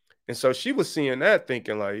 And so she was seeing that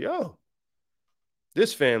thinking like, yo,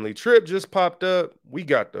 this family trip just popped up. We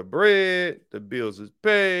got the bread. The bills is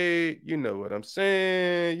paid. You know what I'm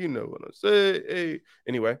saying? You know what I'm saying? Hey.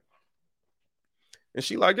 Anyway. And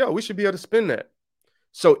she like, yo, we should be able to spend that.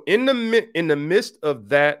 So in the midst of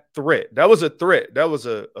that threat, that was a threat. That was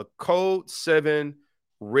a code 7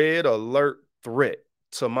 red alert threat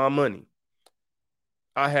to my money,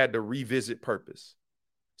 I had to revisit purpose.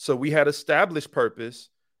 So we had established purpose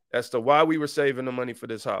as to why we were saving the money for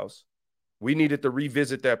this house. We needed to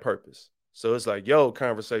revisit that purpose. So it's like, yo,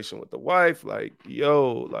 conversation with the wife, like,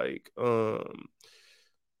 yo,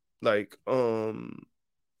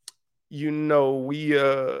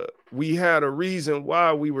 we had a reason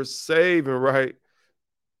why we were saving, right?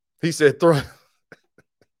 He said, we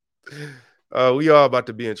all about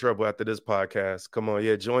to be in trouble after this podcast. Come on,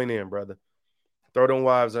 yeah, join in, brother. Throw them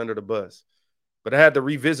wives under the bus. But I had to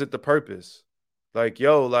revisit the purpose. Like,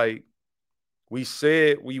 yo, like, we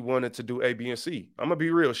said we wanted to do A, B, and C. I'm going to be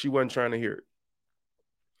real. She wasn't trying to hear it.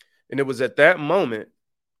 And it was at that moment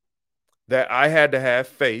that I had to have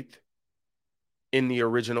faith in the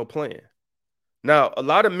original plan. Now, a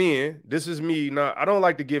lot of men, this is me. Now, I don't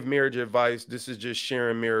like to give marriage advice. This is just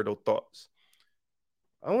sharing marital thoughts.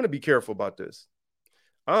 I want to be careful about this.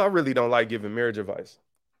 I really don't like giving marriage advice.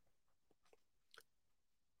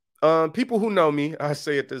 People who know me, I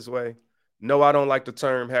say it this way, know I don't like the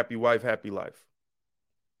term happy wife, happy life.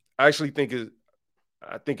 I actually think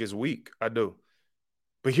it's weak. I do.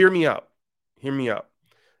 But hear me out. Hear me out.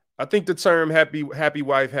 I think the term happy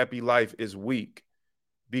wife, happy life is weak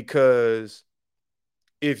because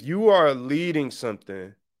if you are leading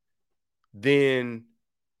something, then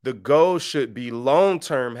the goal should be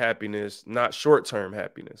long-term happiness, not short-term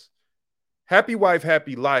happiness. Happy wife,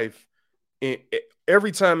 happy life,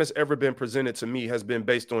 every time it's ever been presented to me has been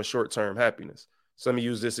based on short-term happiness. So let me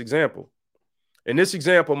use this example. In this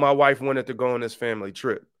example, my wife wanted to go on this family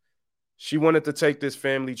trip. She wanted to take this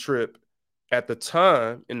family trip at the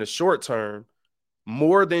time, in the short term,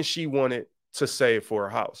 more than she wanted to save for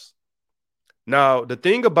a house. Now, the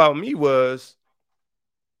thing about me was,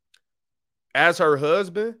 as her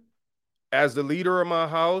husband, as the leader of my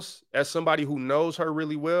house, as somebody who knows her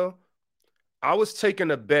really well, I was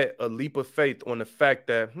taking a leap of faith on the fact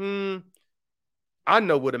that, I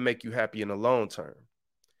know what'll make you happy in the long term.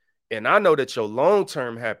 And I know that your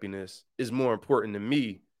long-term happiness is more important to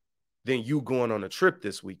me than you going on a trip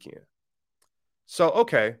this weekend. So,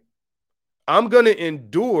 okay, I'm going to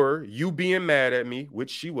endure you being mad at me,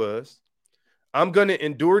 which she was. I'm going to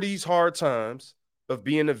endure these hard times of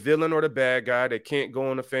being the villain or the bad guy that can't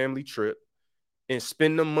go on a family trip and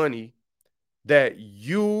spend the money that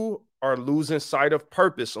you are losing sight of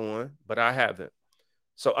purpose on, but I haven't.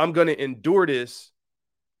 So I'm going to endure this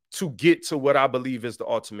to get to what I believe is the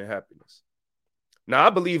ultimate happiness. Now, I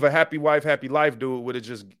believe a happy wife, happy life dude would have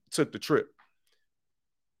just took the trip.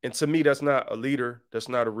 And to me, that's not a leader. That's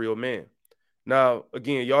not a real man. Now,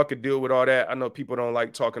 again, y'all could deal with all that. I know people don't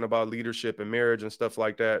like talking about leadership and marriage and stuff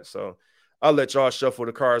like that. So I'll let y'all shuffle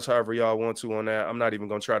the cards however y'all want to on that. I'm not even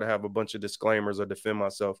going to try to have a bunch of disclaimers or defend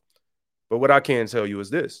myself. But what I can tell you is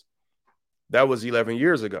this. That was 11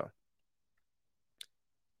 years ago.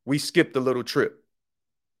 We skipped a little trip.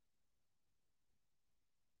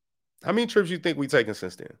 How many trips you think we taken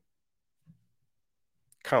since then?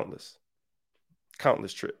 Countless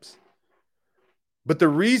trips. But the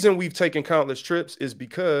reason we've taken countless trips is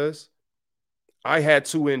because I had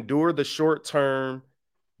to endure the short-term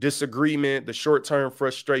disagreement, the short-term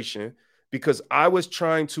frustration, because I was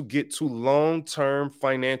trying to get to long-term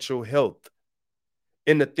financial health.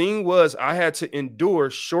 And the thing was, I had to endure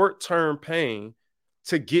short-term pain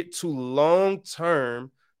to get to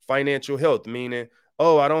long-term financial health, meaning,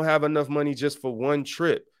 oh, I don't have enough money just for one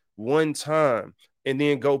trip, one time, and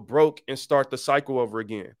then go broke and start the cycle over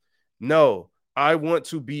again. No, I want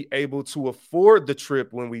to be able to afford the trip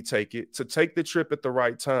when we take it, to take the trip at the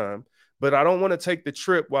right time. But I don't want to take the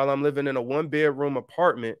trip while I'm living in a one-bedroom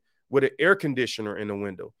apartment with an air conditioner in the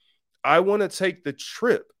window. I want to take the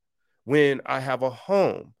trip when I have a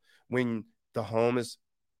home, when the home is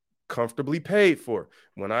comfortably paid for,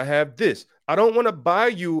 when I have this. I don't want to buy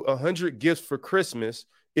you 100 gifts for Christmas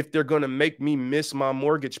if they're going to make me miss my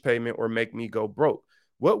mortgage payment or make me go broke.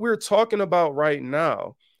 What we're talking about right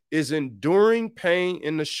now is enduring pain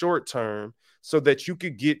in the short term so that you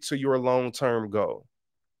could get to your long-term goal.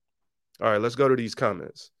 All right, let's go to these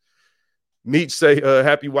comments. Meech say,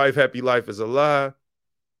 happy wife, happy life is a lie.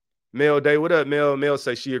 Mel Day, what up, Mel? Mel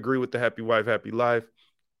say she agree with the happy wife, happy life.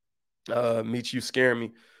 Meech, you scare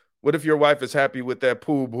me. What if your wife is happy with that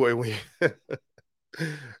pool boy?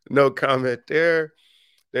 No comment there.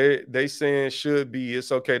 They saying should be.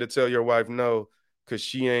 It's okay to tell your wife no because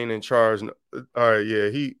she ain't in charge. No. All right,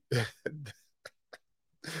 yeah.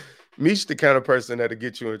 Meech the kind of person that'll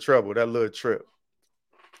get you in trouble, that little trip.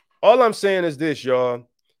 All I'm saying is this, y'all.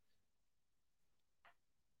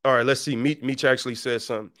 All right, let's see. Meech actually said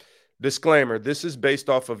something. Disclaimer, this is based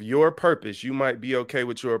off of your purpose. You might be okay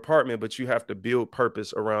with your apartment, but you have to build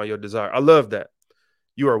purpose around your desire. I love that.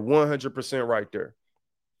 You are 100% right there.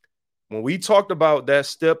 When we talked about that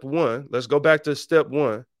step one, let's go back to step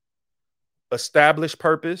one. Establish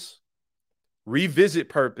purpose, revisit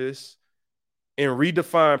purpose, and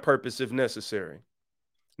redefine purpose if necessary.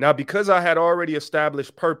 Now, because I had already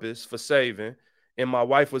established purpose for saving and my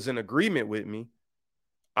wife was in agreement with me,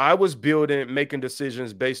 I was making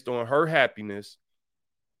decisions based on her happiness,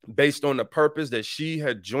 based on the purpose that she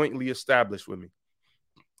had jointly established with me.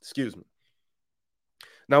 Excuse me.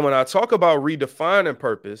 Now, when I talk about redefining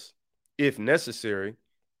purpose, if necessary,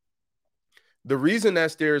 the reason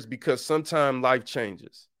that's there is because sometimes life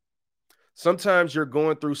changes. Sometimes you're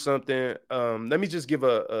going through something. This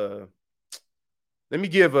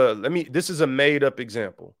is a made up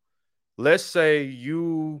example. Let's say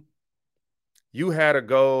you had a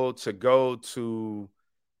goal to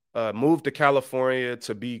move to California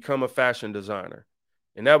to become a fashion designer.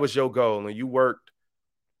 And that was your goal. And you worked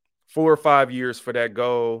 4 or 5 years for that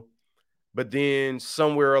goal. But then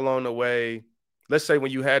somewhere along the way, let's say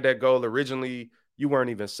when you had that goal originally, you weren't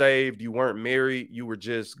even saved, you weren't married, you were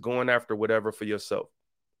just going after whatever for yourself.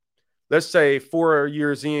 Let's say 4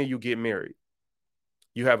 years in, you get married,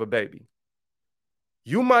 you have a baby.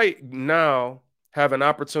 You might now have an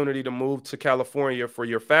opportunity to move to California for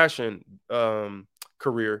your fashion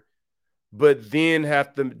career, but then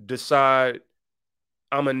have to decide,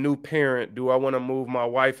 I'm a new parent. Do I want to move my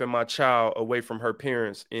wife and my child away from her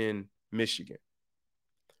parents in Michigan?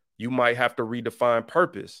 You might have to redefine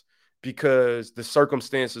purpose because the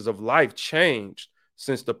circumstances of life changed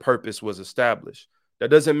since the purpose was established. That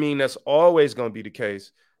doesn't mean that's always going to be the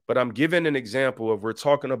case, but I'm giving an example of we're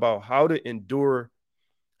talking about how to endure,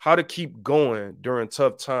 how to keep going during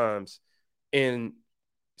tough times, and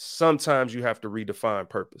sometimes you have to redefine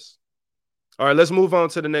purpose. All right, let's move on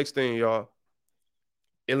to the next thing, y'all.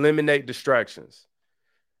 Eliminate distractions.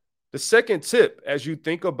 The second tip, as you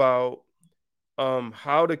think about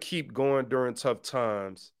how to keep going during tough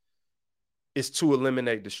times, is to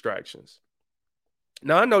eliminate distractions.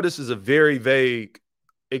 Now, I know this is a very vague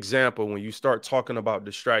example when you start talking about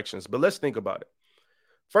distractions, but let's think about it.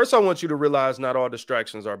 First, I want you to realize not all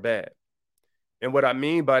distractions are bad. And what I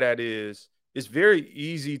mean by that is it's very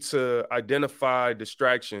easy to identify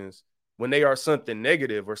distractions when they are something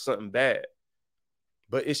negative or something bad.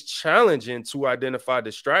 But it's challenging to identify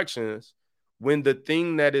distractions when the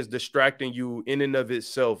thing that is distracting you in and of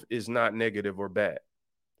itself is not negative or bad.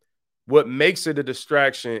 What makes it a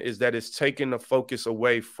distraction is that it's taking the focus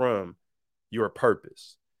away from your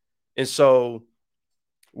purpose. And so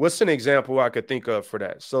what's an example I could think of for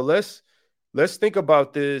that? So let's think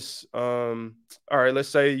about this. All right, let's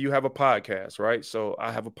say you have a podcast, right? So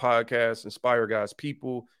I have a podcast, Inspire God's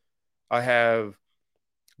People. I have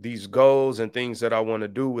these goals and things that I want to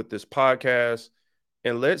do with this podcast.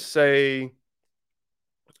 And let's say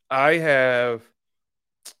I have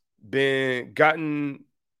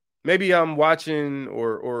maybe I'm watching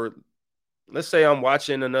or let's say I'm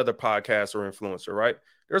watching another podcast or influencer, right?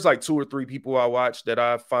 There's like 2 or 3 people I watch that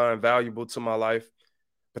I find valuable to my life.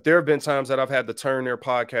 But there have been times that I've had to turn their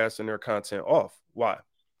podcast and their content off. Why?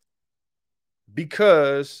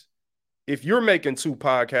 Because if you're making 2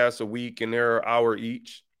 podcasts a week and they're an hour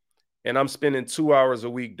each, and I'm spending 2 hours a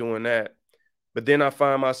week doing that, but then I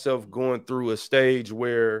find myself going through a stage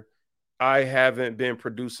where I haven't been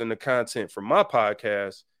producing the content for my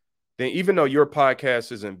podcast, then even though your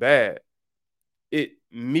podcast isn't bad,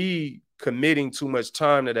 me committing too much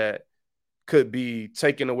time to that could be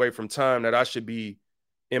taken away from time that I should be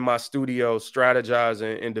in my studio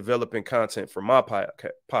strategizing and developing content for my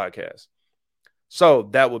podcast. So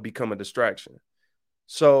that would become a distraction.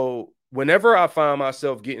 So whenever I find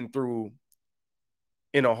myself getting through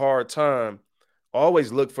in a hard time,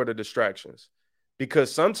 always look for the distractions,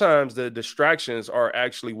 because sometimes the distractions are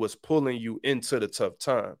actually what's pulling you into the tough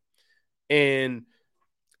time. And,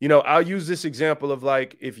 you know, I'll use this example of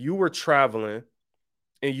like, if you were traveling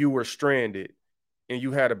and you were stranded and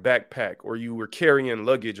you had a backpack or you were carrying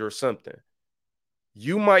luggage or something,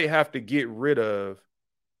 you might have to get rid of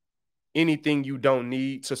anything you don't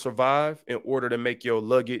need to survive in order to make your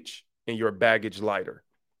luggage and your baggage lighter.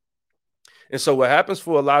 And so what happens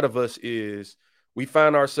for a lot of us is we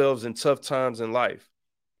find ourselves in tough times in life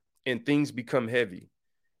and things become heavy.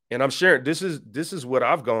 And I'm sharing, this is what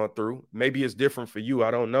I've gone through. Maybe it's different for you.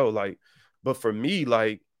 I don't know. But for me,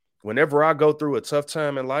 whenever I go through a tough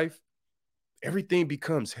time in life, everything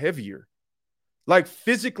becomes heavier, like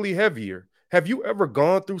physically heavier. Have you ever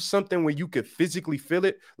gone through something where you could physically feel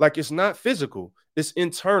it? Like, it's not physical, it's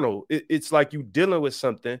internal. It's like you dealing with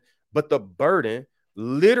something, but the burden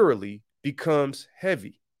literally becomes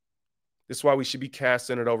heavy. This is why we should be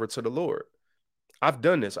casting it over to the Lord. I've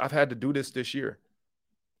done this. I've had to do this year.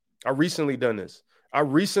 I recently done this. I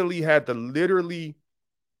recently had to literally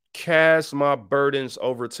cast my burdens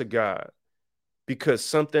over to God because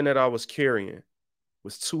something that I was carrying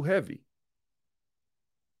was too heavy.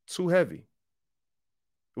 Too heavy.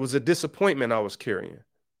 It was a disappointment I was carrying.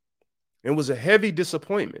 It was a heavy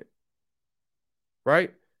disappointment,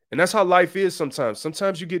 right? And that's how life is sometimes.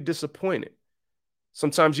 Sometimes you get disappointed.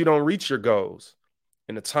 Sometimes you don't reach your goals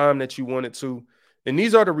in the time that you wanted to. And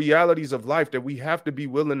these are the realities of life that we have to be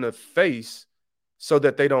willing to face so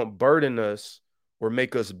that they don't burden us or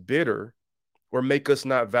make us bitter or make us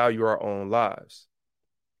not value our own lives.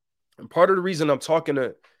 And part of the reason I'm talking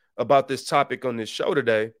about this topic on this show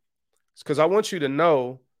today is because I want you to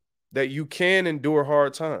know that you can endure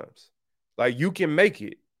hard times. Like, you can make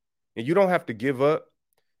it, and you don't have to give up,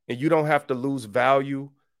 and you don't have to lose value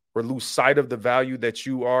or lose sight of the value that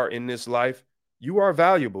you are in this life. You are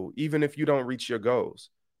valuable, even if you don't reach your goals.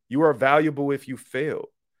 You are valuable if you fail.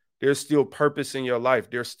 There's still purpose in your life.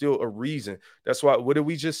 There's still a reason. That's why, what did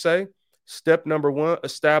we just say? Step number 1,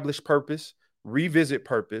 establish purpose, revisit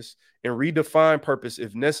purpose, and redefine purpose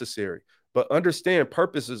if necessary. But understand,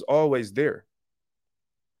 purpose is always there.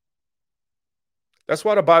 That's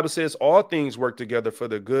why the Bible says all things work together for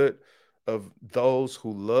the good of those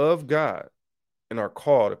who love God and are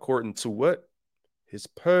called according to what? His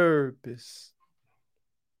purpose.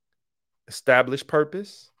 Establish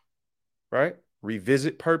purpose, right?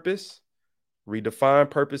 Revisit purpose, redefine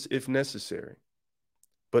purpose if necessary.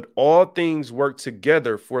 But all things work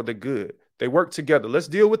together for the good. They work together. Let's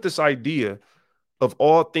deal with this idea of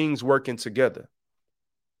all things working together.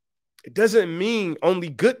 It doesn't mean only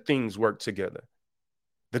good things work together.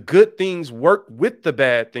 The good things work with the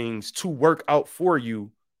bad things to work out for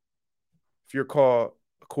you if you're called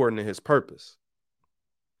according to his purpose.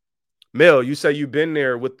 Mel, you say you've been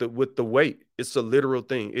there with the weight. It's a literal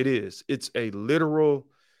thing. It is. It's a literal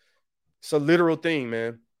thing,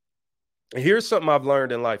 man. And here's something I've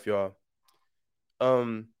learned in life, y'all.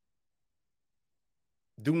 Do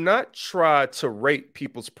not try to rate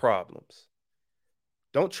people's problems.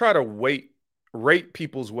 Don't try to rate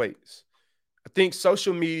people's weights. I think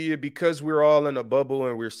social media, because we're all in a bubble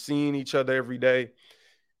and we're seeing each other every day,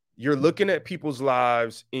 you're looking at people's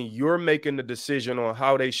lives and you're making the decision on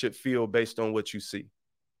how they should feel based on what you see.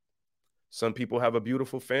 Some people have a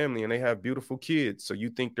beautiful family and they have beautiful kids, so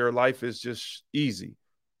you think their life is just easy.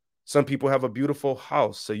 Some people have a beautiful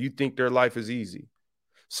house, so you think their life is easy.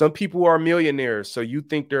 Some people are millionaires, so you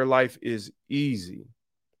think their life is easy.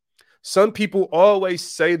 Some people always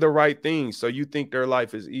say the right things, so you think their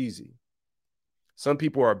life is easy. Some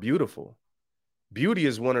people are beautiful. Beauty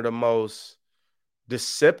is one of the most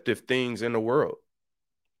deceptive things in the world.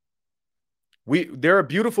 There are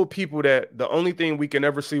beautiful people that the only thing we can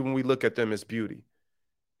ever see when we look at them is beauty.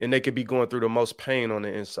 And they could be going through the most pain on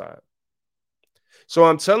the inside. So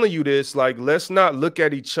I'm telling you this, like, let's not look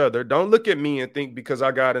at each other. Don't look at me and think because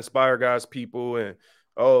I got Inspire God's people and,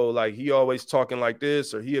 oh, like he always talking like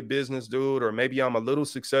this, or he a business dude, or maybe I'm a little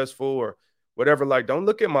successful or whatever. Like, don't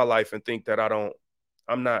look at my life and think that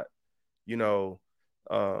I'm not,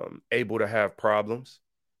 able to have problems.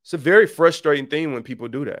 It's a very frustrating thing when people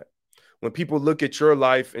do that. When people look at your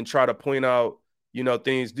life and try to point out,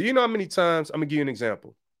 things. Do you know how many times? I'm gonna give you an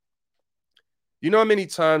example. You know how many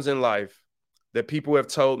times in life that people have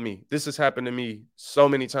told me, this has happened to me so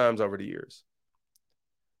many times over the years.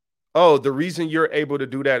 Oh, the reason you're able to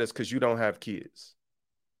do that is because you don't have kids.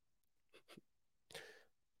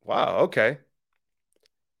 Wow, okay.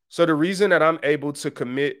 So the reason that I'm able to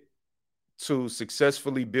commit to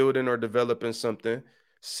successfully building or developing something,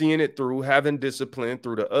 seeing it through, having discipline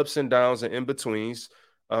through the ups and downs and in-betweens,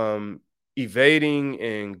 evading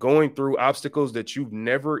and going through obstacles that you've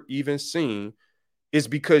never even seen, is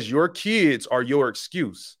because your kids are your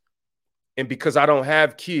excuse. And because I don't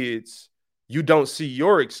have kids, you don't see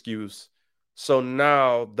your excuse. So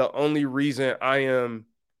now the only reason I am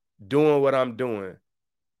doing what I'm doing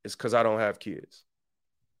is because I don't have kids.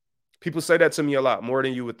 People say that to me a lot, more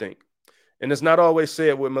than you would think. And it's not always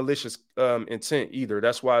said with malicious intent either.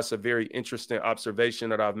 That's why it's a very interesting observation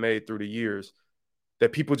that I've made through the years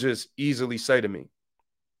that people just easily say to me.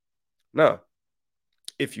 No,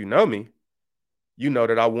 if you know me, you know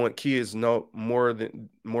that I want kids more than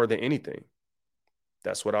anything.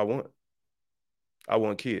 That's what I want. I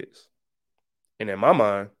want kids. And in my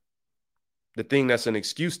mind, the thing that's an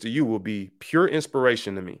excuse to you will be pure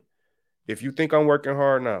inspiration to me. If you think I'm working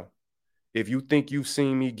hard now, if you think you've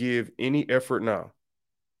seen me give any effort now,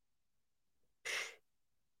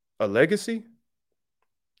 A legacy,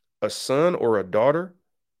 a son or a daughter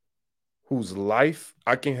whose life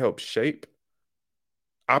I can help shape,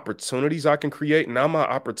 opportunities I can create. Now my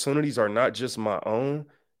opportunities are not just my own,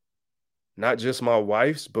 not just my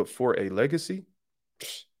wife's, but for a legacy.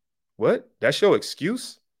 What? That's your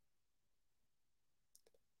excuse?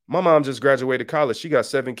 My mom just graduated college. She got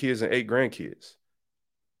 7 kids and 8 grandkids.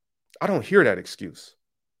 I don't hear that excuse.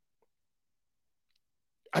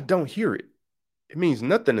 I don't hear it. It means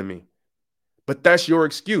nothing to me. But that's your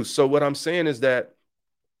excuse. So what I'm saying is that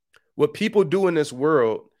what people do in this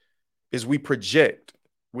world is we project.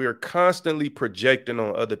 We are constantly projecting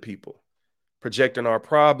on other people, projecting our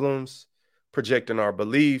problems, projecting our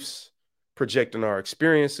beliefs, projecting our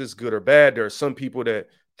experiences, good or bad. There are some people that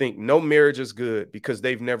think no marriage is good because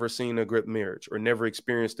they've never seen a good marriage or never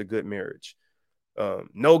experienced a good marriage.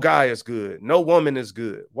 No guy is good. No woman is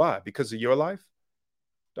good. Why? Because of your life?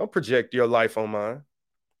 Don't project your life on mine.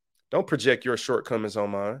 Don't project your shortcomings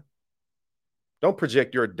on mine. Don't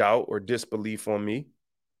project your doubt or disbelief on me.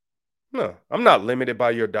 No, I'm not limited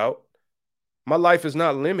by your doubt. My life is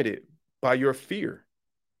not limited by your fear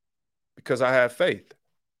because I have faith.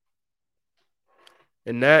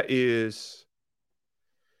 And that is,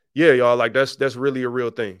 yeah, y'all, like that's really a real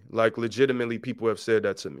thing. Like legitimately people have said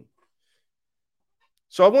that to me.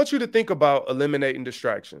 So I want you to think about eliminating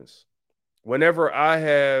distractions. Whenever I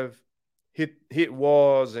have hit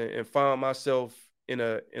walls and found myself in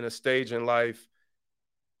a stage in life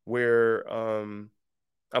where I'm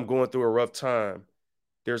going through a rough time,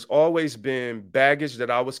 there's always been baggage that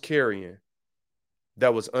I was carrying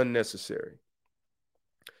that was unnecessary.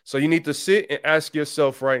 So you need to sit and ask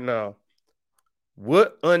yourself right now,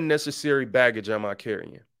 what unnecessary baggage am I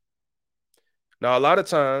carrying? Now, a lot of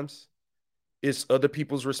times it's other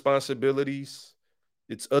people's responsibilities.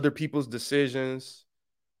 It's other people's decisions.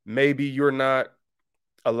 Maybe you're not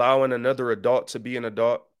allowing another adult to be an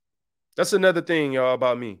adult. That's another thing, y'all,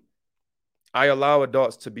 about me. I allow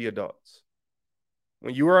adults to be adults.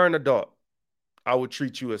 When you are an adult, I will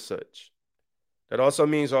treat you as such. That also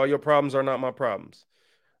means all your problems are not my problems.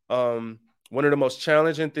 One of the most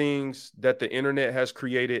challenging things that the internet has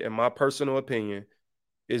created, in my personal opinion,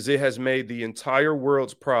 is it has made the entire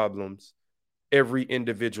world's problems every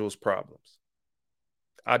individual's problems.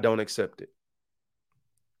 I don't accept it.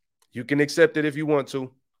 You can accept it if you want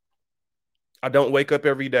to. I don't wake up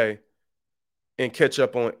every day and catch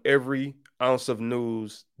up on every ounce of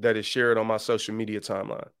news that is shared on my social media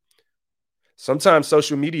timeline. Sometimes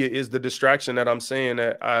social media is the distraction that I'm saying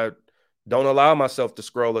that I don't allow myself to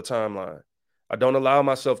scroll a timeline. I don't allow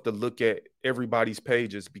myself to look at everybody's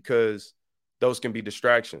pages because those can be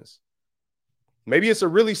distractions. Maybe it's a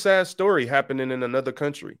really sad story happening in another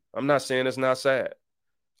country. I'm not saying it's not sad.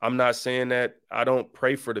 I'm not saying that I don't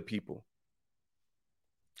pray for the people.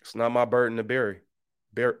 It's not my burden to bear.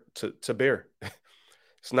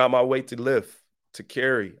 It's not my weight to lift, to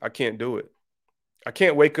carry. I can't do it. I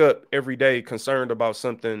can't wake up every day concerned about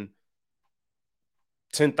something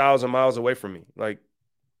 10,000 miles away from me. Like,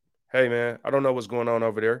 hey, man, I don't know what's going on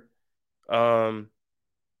over there. I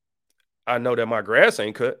know that my grass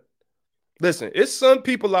ain't cut. Listen, it's some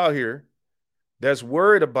people out here that's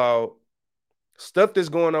worried about stuff that's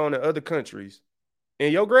going on in other countries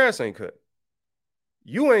and your grass ain't cut.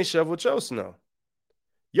 You ain't shoveled your snow.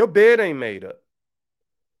 Your bed ain't made up.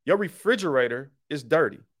 Your refrigerator is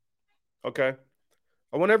dirty. Okay?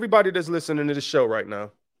 I want everybody that's listening to the show right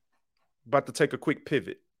now, about to take a quick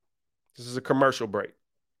pivot. This is a commercial break.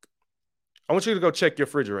 I want you to go check your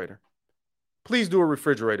refrigerator. Please do a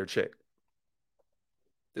refrigerator check.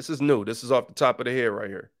 This is new. This is off the top of the head right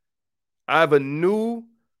here. I have a new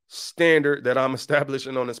standard that I'm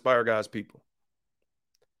establishing on Inspire God's people.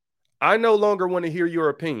 I no longer want to hear your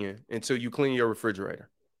opinion until you clean your refrigerator.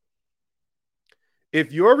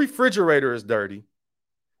 If your refrigerator is dirty,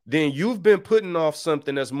 then you've been putting off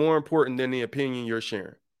something that's more important than the opinion you're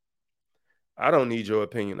sharing. I don't need your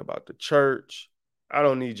opinion about the church. I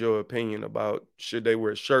don't need your opinion about should they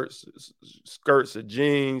wear shirts, skirts, or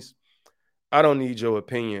jeans. I don't need your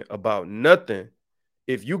opinion about nothing.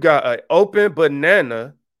 If you got an open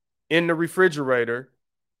banana in the refrigerator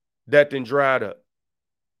that then dried up.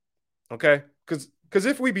 Okay? Because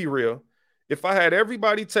if we be real, if I had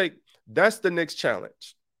everybody take, that's the next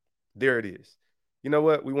challenge. There it is. You know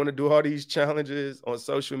what? We want to do all these challenges on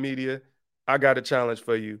social media. I got a challenge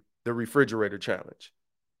for you, the refrigerator challenge.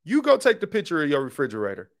 You go take the picture of your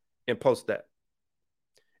refrigerator and post that.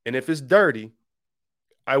 And if it's dirty,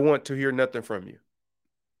 I want to hear nothing from you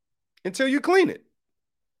until you clean it.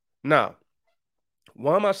 Now,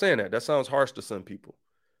 why am I saying that? That sounds harsh to some people.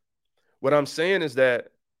 What I'm saying is that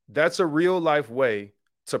that's a real life way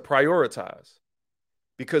to prioritize,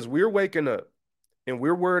 because we're waking up and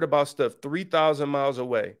we're worried about stuff 3,000 miles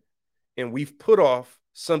away, and we've put off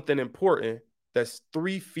something important that's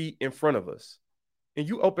 3 feet in front of us. And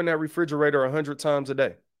you open that refrigerator 100 times a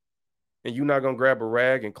day, and you're not going to grab a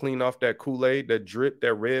rag and clean off that Kool-Aid that dripped,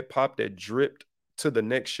 that red pop that dripped to the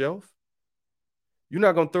next shelf. You're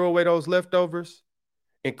not going to throw away those leftovers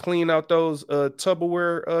and clean out those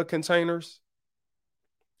Tupperware containers.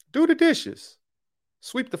 Do the dishes.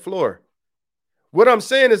 Sweep the floor. What I'm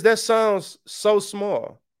saying is that sounds so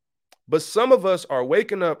small, but some of us are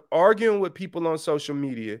waking up arguing with people on social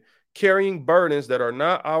media, carrying burdens that are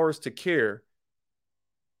not ours to carry.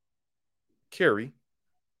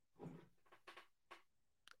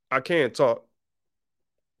 I can't talk.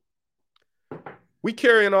 We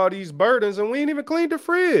carrying all these burdens and we ain't even cleaned the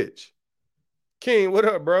fridge. King, what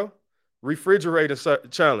up, bro? Refrigerator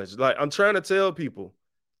challenge. Like, I'm trying to tell people,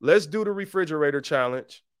 let's do the refrigerator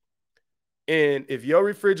challenge. And if your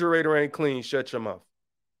refrigerator ain't clean, shut your mouth.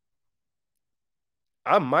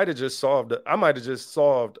 I might have just solved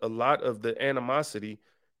a lot of the animosity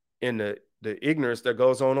and the ignorance that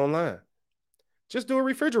goes on online. Just do a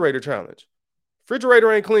refrigerator challenge.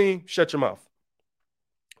 Refrigerator ain't clean, shut your mouth.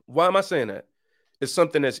 Why am I saying that? It's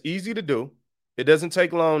something that's easy to do. It doesn't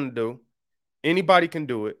take long to do. Anybody can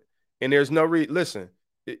do it. And there's no listen.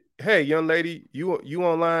 Hey, young lady, you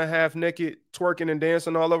online half naked, twerking and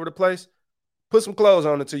dancing all over the place. Put some clothes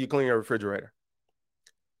on until you clean your refrigerator.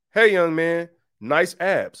 Hey, young man, nice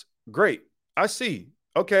abs. Great. I see.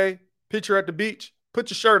 Okay. Picture at the beach. Put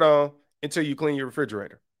your shirt on until you clean your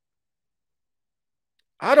refrigerator.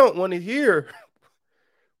 I don't want to hear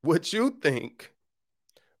what you think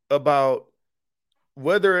about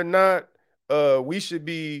whether or not we should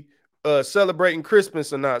be celebrating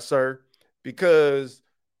Christmas or not, sir, because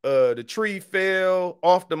the tree fell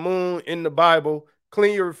off the moon in the Bible.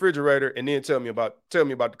 Clean your refrigerator and then tell me about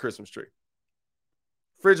the Christmas tree.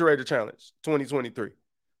 Refrigerator challenge 2023.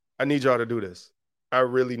 I need y'all to do this. I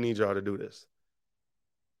really need y'all to do this.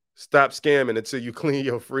 Stop scamming until you clean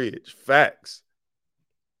your fridge. Facts.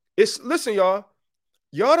 Listen, y'all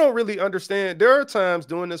don't really understand. There are times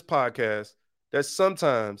doing this podcast that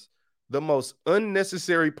sometimes the most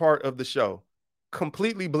unnecessary part of the show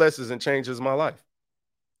completely blesses and changes my life.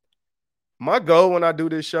 My goal when I do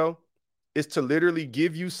this show is to literally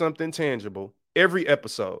give you something tangible every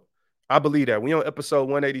episode. I believe that. We on episode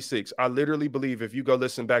 186. I literally believe if you go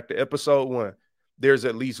listen back to episode 1, there's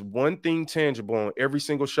at least one thing tangible on every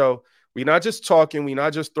single show. We're not just talking. We're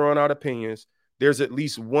not just throwing out opinions. There's at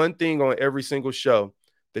least one thing on every single show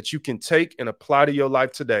that you can take and apply to your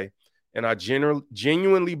life today. And I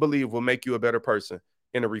genuinely believe will make you a better person.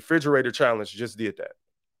 And the refrigerator challenge just did that.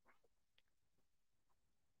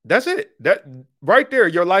 That's it. That right there,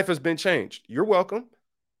 your life has been changed. You're welcome.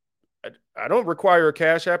 I don't require a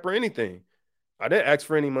Cash App or anything. I didn't ask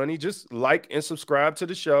for any money. Just like and subscribe to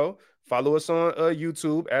the show. Follow us on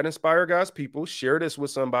YouTube at Inspire God's People. Share this with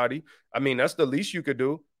somebody. I mean, that's the least you could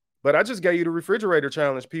do. But I just gave you the refrigerator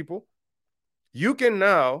challenge, people. You can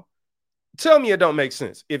now tell me it don't make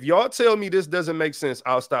sense. If y'all tell me this doesn't make sense,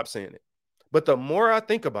 I'll stop saying it. But the more I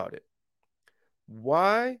think about it,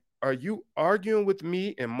 why are you arguing with me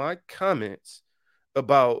in my comments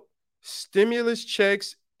about stimulus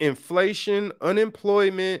checks, inflation,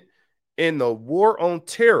 unemployment, and the war on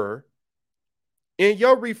terror, and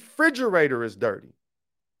your refrigerator is dirty?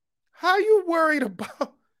 How are you worried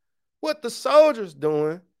about what the soldiers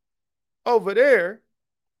doing over there,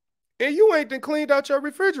 and you ain't then cleaned out your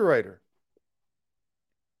refrigerator?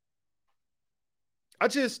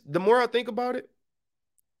 The more I think about it,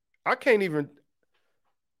 how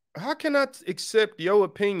can I accept your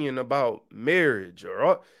opinion about marriage?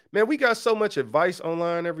 Man, we got so much advice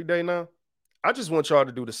online every day now. I just want y'all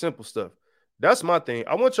to do the simple stuff. That's my thing.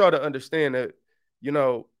 I want y'all to understand that,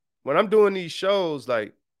 when I'm doing these shows,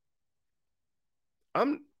 like,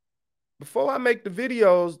 before I make the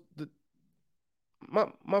videos, my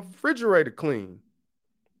refrigerator clean.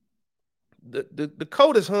 The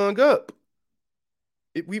coat is hung up.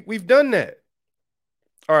 We've done that.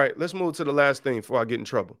 All right, let's move to the last thing before I get in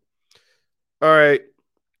trouble. All right,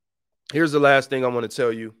 here's the last thing I want to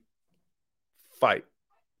tell you. Fight.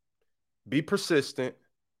 Be persistent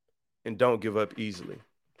and don't give up easily.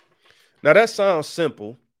 Now, that sounds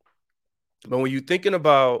simple, but when you're thinking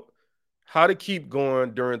about how to keep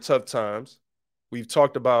going during tough times, we've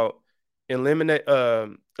talked about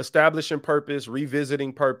establishing purpose,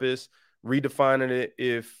 revisiting purpose, redefining it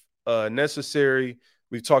if necessary.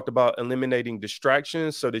 We've talked about eliminating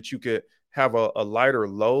distractions so that you could have a lighter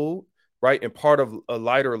load, right? And part of a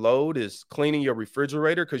lighter load is cleaning your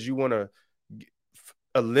refrigerator because you want to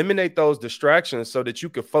Eliminate those distractions so that you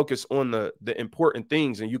can focus on the important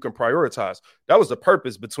things and you can prioritize. That was the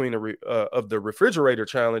purpose between of the refrigerator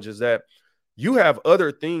challenge, is that you have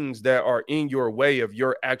other things that are in your way of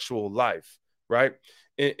your actual life, right?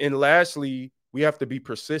 And lastly, we have to be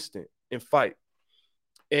persistent and fight.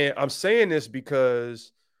 And I'm saying this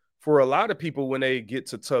because for a lot of people, when they get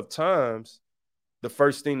to tough times, the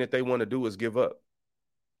first thing that they want to do is give up.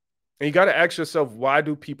 And you got to ask yourself, why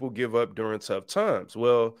do people give up during tough times?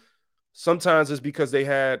 Well, sometimes it's because they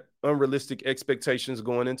had unrealistic expectations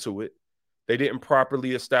going into it. They didn't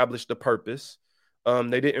properly establish the purpose.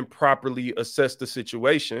 They didn't properly assess the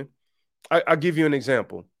situation. I'll give you an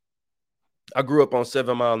example. I grew up on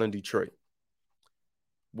 7 Mile in Detroit.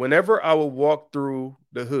 Whenever I would walk through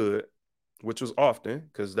the hood, which was often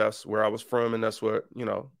because that's where I was from and that's where,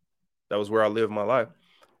 that was where I lived my life.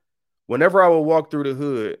 Whenever I would walk through the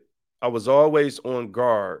hood, I was always on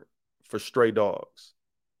guard for stray dogs.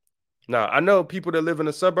 Now, I know people that live in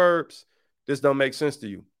the suburbs, this don't make sense to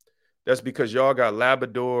you. That's because y'all got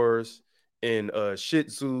Labradors and Shih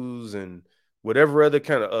Tzus and whatever other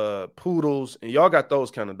kind of poodles, and y'all got those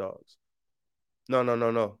kind of dogs.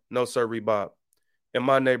 No, sir, Bob. In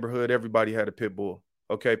my neighborhood, everybody had a pit bull.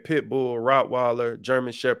 Okay, pit bull, Rottweiler,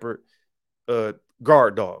 German Shepherd,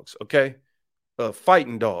 guard dogs. Okay,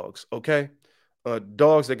 fighting dogs. Okay.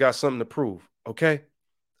 Dogs that got something to prove. Okay.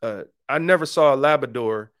 I never saw a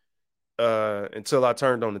Labrador until I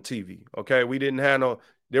turned on the TV. Okay.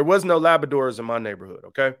 There was no Labradors in my neighborhood.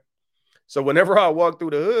 Okay. So whenever I walked through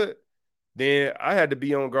the hood, then I had to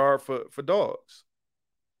be on guard for dogs.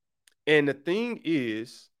 And the thing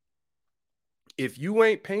is, if you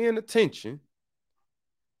ain't paying attention,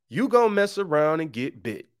 you gonna mess around and get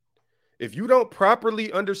bit. If you don't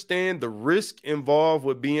properly understand the risk involved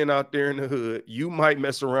with being out there in the hood, you might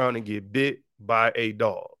mess around and get bit by a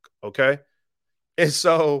dog, okay? And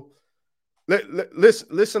so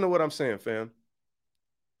listen to what I'm saying, fam.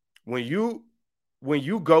 When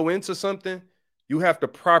you go into something, you have to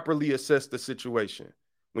properly assess the situation.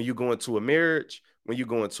 When you go into a marriage, when you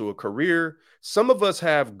go into a career, some of us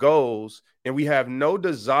have goals and we have no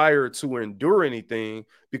desire to endure anything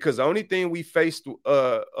because the only thing we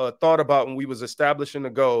thought about when we was establishing the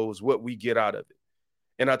goals, what we get out of it.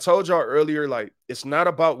 And I told y'all earlier, like, it's not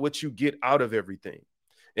about what you get out of everything.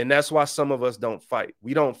 And that's why some of us don't fight.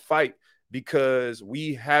 We don't fight because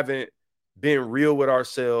we haven't been real with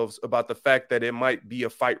ourselves about the fact that it might be a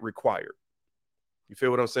fight required. You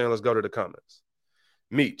feel what I'm saying? Let's go to the comments.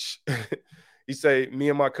 Meech. He say, me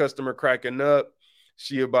and my customer cracking up.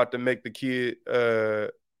 She about to make the kid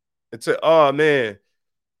oh man,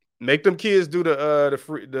 make them kids do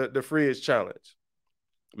the fridge challenge.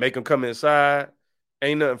 Make them come inside.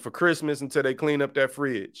 Ain't nothing for Christmas until they clean up that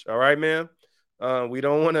fridge. All right, man. We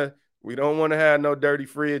don't want to have no dirty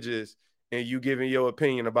fridges and you giving your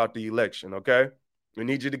opinion about the election. Okay, we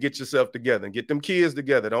need you to get yourself together and get them kids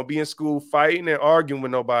together. Don't be in school fighting and arguing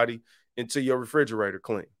with nobody until your refrigerator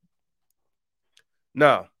clean.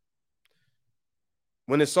 Now,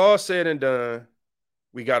 when it's all said and done,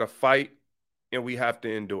 we got to fight and we have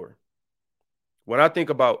to endure. When I think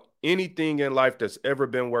about anything in life that's ever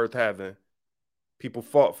been worth having, people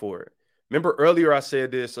fought for it. Remember earlier I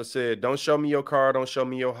said this, I said, don't show me your car, don't show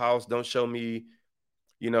me your house, don't show me,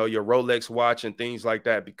 your Rolex watch and things like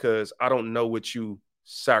that, because I don't know what you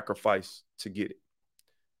sacrificed to get it.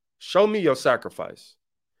 Show me your sacrifice,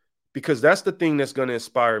 because that's the thing that's going to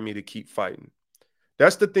inspire me to keep fighting.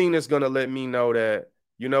 That's the thing that's going to let me know that,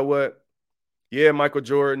 you know what? Yeah, Michael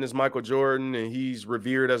Jordan is Michael Jordan, and he's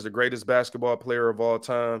revered as the greatest basketball player of all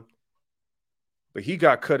time. But he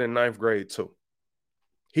got cut in 9th grade too.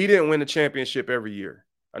 He didn't win a championship every year.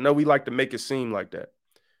 I know we like to make it seem like that.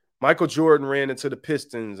 Michael Jordan ran into the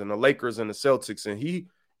Pistons and the Lakers and the Celtics, and he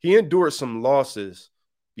endured some losses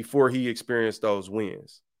before he experienced those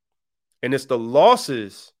wins. And it's the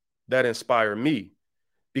losses that inspire me,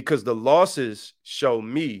 because the losses show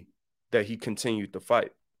me that he continued to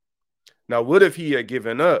fight. Now, what if he had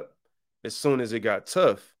given up as soon as it got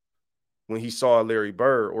tough when he saw a Larry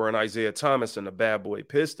Bird or an Isaiah Thomas and the Bad Boy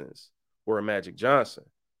Pistons or a Magic Johnson?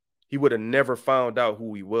 He would have never found out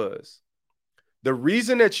who he was. The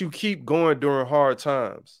reason that you keep going during hard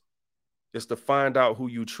times is to find out who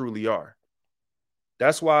you truly are.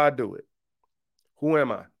 That's why I do it. Who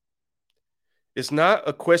am I? It's not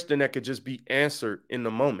a question that could just be answered in the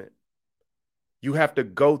moment. You have to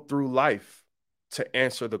go through life to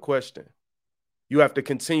answer the question. You have to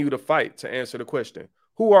continue to fight to answer the question.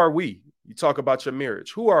 Who are we? You talk about your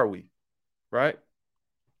marriage. Who are we? Right?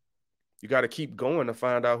 You got to keep going to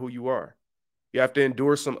find out who you are. You have to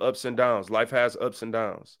endure some ups and downs. Life has ups and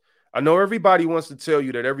downs. I know everybody wants to tell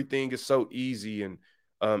you that everything is so easy. And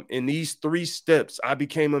in these 3 steps, I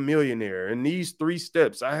became a millionaire. In these 3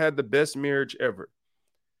 steps, I had the best marriage ever.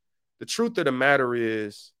 The truth of the matter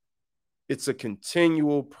is, it's a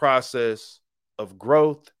continual process of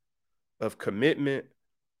growth, of commitment,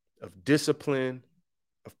 of discipline,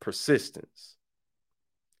 of persistence.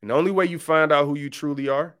 And the only way you find out who you truly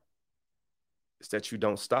are is that you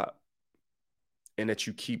don't stop and that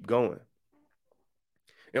you keep going.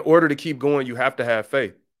 In order to keep going, you have to have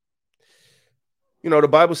faith. You know, the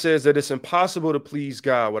Bible says that it's impossible to please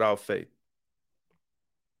God without faith.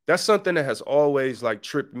 That's something that has always like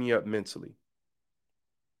tripped me up mentally.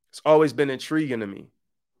 It's always been intriguing to me.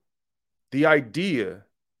 The idea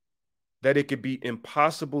that it could be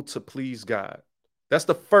impossible to please God. That's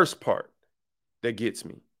the first part that gets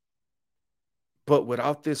me. But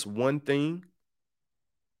without this one thing,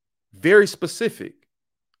 very specific,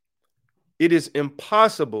 it is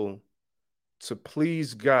impossible to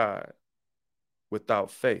please God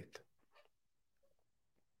without faith.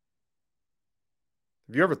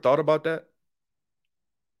 Have you ever thought about that?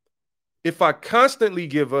 If I constantly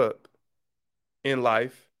give up in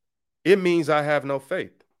life, it means I have no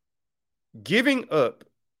faith. Giving up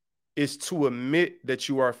is to admit that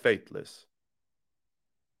you are faithless.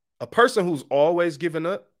 A person who's always given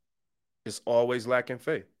up is always lacking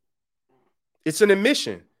faith. It's an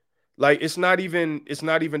admission. Like it's not even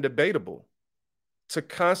debatable. To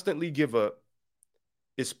constantly give up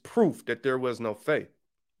is proof that there was no faith.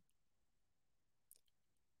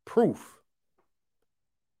 Proof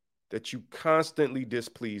that you constantly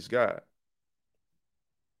displease God.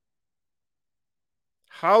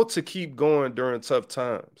 How to keep going during tough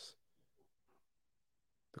times?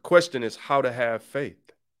 The question is how to have faith.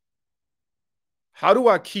 How do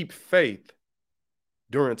I keep faith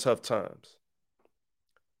during tough times?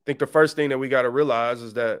 I think the first thing that we got to realize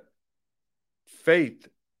is that faith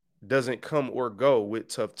doesn't come or go with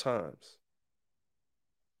tough times.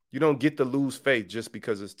 You don't get to lose faith just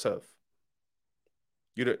because it's tough.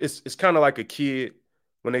 It's kind of like a kid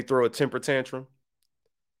when they throw a temper tantrum.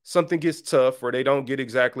 Something gets tough or they don't get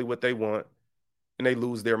exactly what they want and they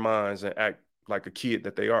lose their minds and act like a kid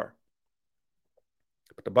that they are.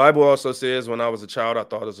 But the Bible also says, when I was a child, I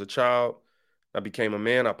thought as a child. I became a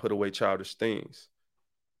man, I put away childish things.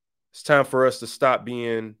 It's time for us to stop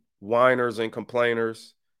being whiners and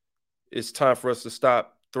complainers. It's time for us to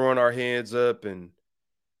stop throwing our hands up and,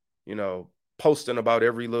 posting about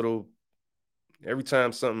every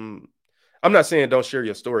time something. I'm not saying don't share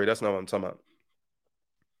your story. That's not what I'm talking about.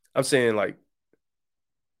 I'm saying, like,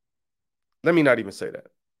 let me not even say that.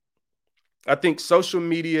 I think social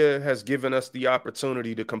media has given us the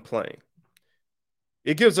opportunity to complain.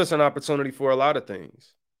 It gives us an opportunity for a lot of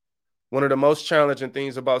things. One of the most challenging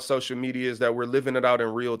things about social media is that we're living it out in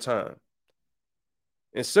real time.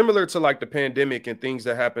 And similar to like the pandemic and things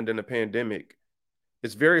that happened in the pandemic,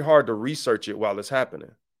 it's very hard to research it while it's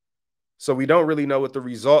happening. So we don't really know what the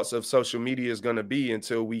results of social media is going to be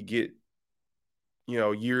until we get,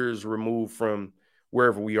 years removed from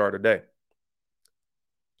wherever we are today.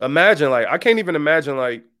 Imagine, I can't even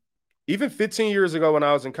imagine, even 15 years ago when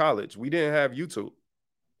I was in college, we didn't have YouTube.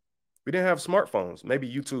 We didn't have smartphones.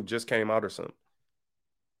 Maybe YouTube just came out or something.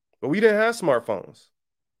 But we didn't have smartphones.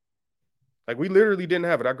 We literally didn't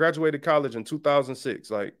have it. I graduated college in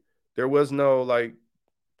 2006. There was no,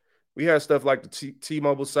 we had stuff like the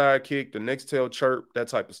T-Mobile Sidekick, the Nextel Chirp, that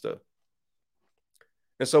type of stuff.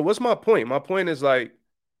 And so what's my point? My point is,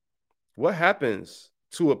 what happens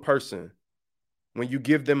to a person when you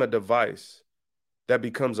give them a device that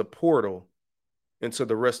becomes a portal into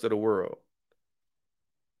the rest of the world,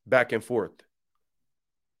 back and forth?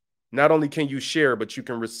 Not only can you share, but you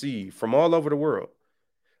can receive from all over the world.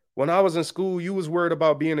 When I was in school, you was worried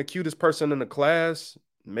about being the cutest person in the class,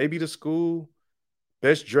 maybe the school,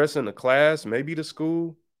 best dressed in the class, maybe the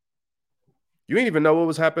school. You didn't even know what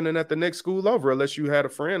was happening at the next school over unless you had a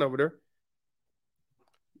friend over there.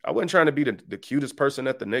 I wasn't trying to be the cutest person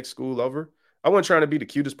at the next school over. I wasn't trying to be the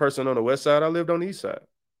cutest person on the west side. I lived on the east side.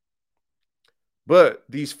 But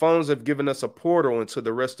these phones have given us a portal into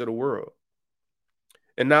the rest of the world.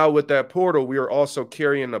 And now with that portal, we are also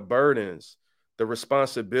carrying the burdens, the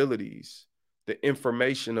responsibilities, the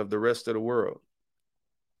information of the rest of the world.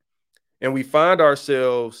 And we find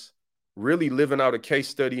ourselves really living out a case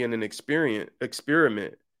study and an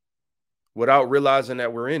experiment without realizing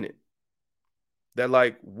that we're in it.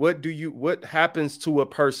 That what happens to a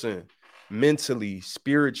person mentally,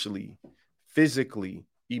 spiritually, physically,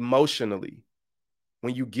 emotionally,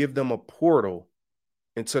 when you give them a portal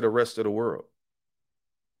into the rest of the world?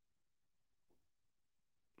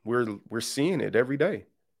 We're seeing it every day.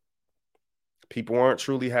 People aren't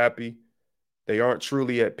truly happy. They aren't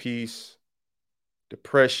truly at peace.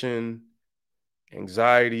 Depression,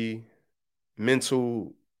 anxiety,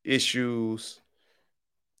 mental issues.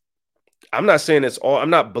 I'm not saying it's all, I'm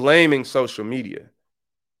not blaming social media.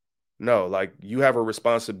 No, like you have a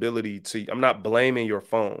responsibility to, I'm not blaming your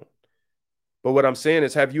phone. But what I'm saying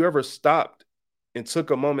is, have you ever stopped and took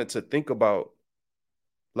a moment to think about,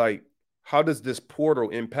 like, how does this portal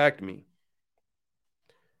impact me?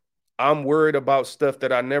 I'm worried about stuff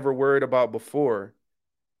that I never worried about before,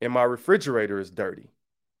 and my refrigerator is dirty.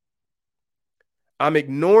 I'm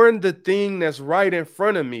ignoring the thing that's right in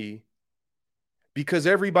front of me because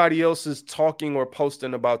everybody else is talking or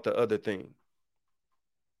posting about the other thing.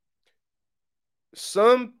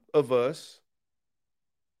 Some of us,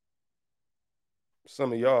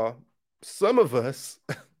 some of y'all, some of us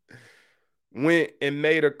went and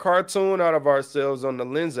made a cartoon out of ourselves on the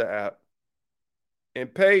Lensa app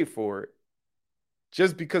and paid for it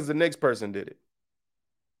just because the next person did it.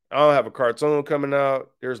 I don't have a cartoon coming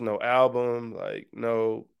out. There's no album, like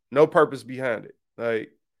no purpose behind it.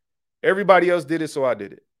 Like everybody else did it, so I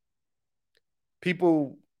did it.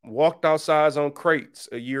 People walked outside on crates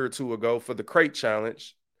a year or two ago for the crate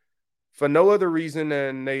challenge for no other reason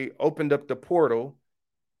than they opened up the portal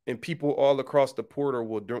and people all across the portal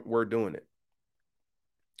were doing it.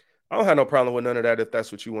 I don't have no problem with none of that if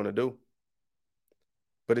that's what you want to do.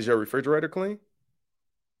 But is your refrigerator clean?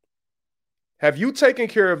 Have you taken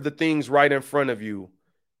care of the things right in front of you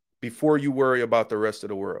before you worry about the rest of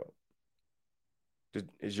the world?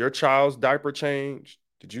 Is your child's diaper changed?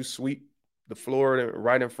 Did you sweep the floor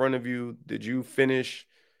right in front of you? Did you finish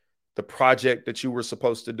the project that you were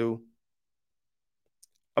supposed to do?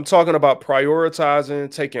 I'm talking about prioritizing,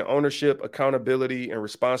 taking ownership, accountability, and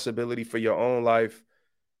responsibility for your own life,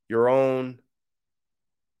 your own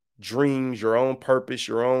dreams, your own purpose,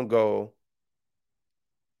 your own goal,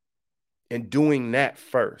 and doing that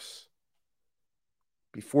first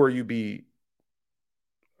before you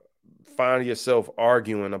find yourself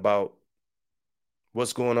arguing about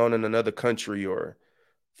what's going on in another country or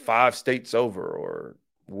 5 states over or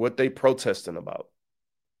what they protesting about.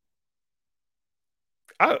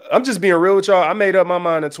 I'm just being real with y'all. I made up my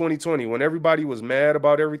mind in 2020 when everybody was mad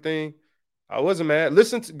about everything. I wasn't mad.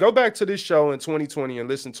 Go back to this show in 2020 and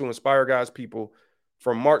listen to Inspire God's People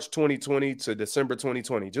from March 2020 to December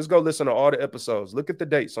 2020. Just go listen to all the episodes. Look at the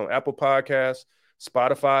dates on Apple Podcasts,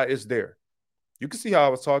 Spotify. It's there. You can see how I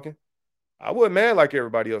was talking. I wasn't mad like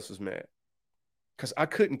everybody else was mad because I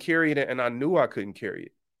couldn't carry it, and I knew I couldn't carry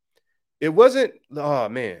it. It wasn't, oh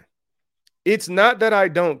man, it's not that I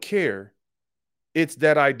don't care. It's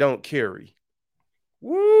that I don't carry.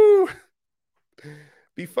 Woo!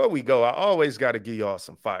 Before we go, I always got to give y'all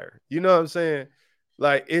some fire. You know what I'm saying?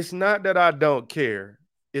 Like, it's not that I don't care.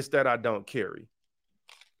 It's that I don't carry.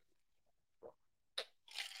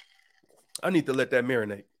 I need to let that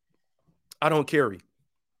marinate. I don't carry.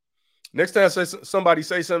 Next time somebody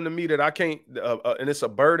say something to me that I can't, and it's a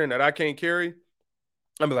burden that I can't carry,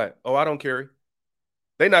 I'm like, oh, I don't carry.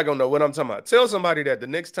 They're not going to know what I'm talking about. Tell somebody that the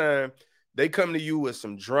next time they come to you with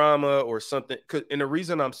some drama or something. And the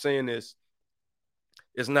reason I'm saying this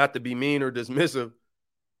is not to be mean or dismissive,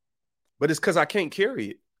 but it's because I can't carry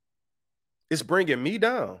it. It's bringing me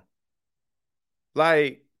down.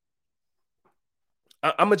 Like,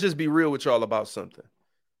 I'm going to just be real with y'all about something.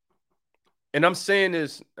 And I'm saying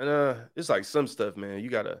this, it's like some stuff, man, you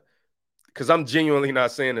got to, because I'm genuinely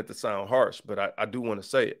not saying it to sound harsh, but I do want to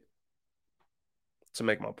say it to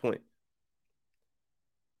make my point.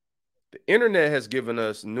 The internet has given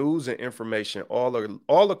us news and information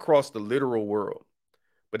all across the literal world,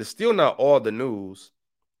 but it's still not all the news.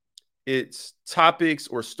 It's topics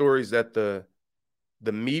or stories that the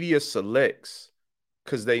media selects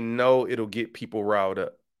because they know it'll get people riled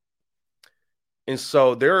up. And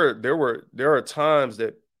so there are times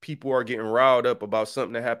that people are getting riled up about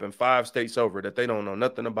something that happened 5 states over that they don't know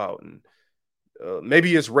nothing about. And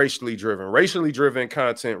maybe it's racially driven. Racially driven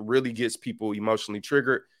content really gets people emotionally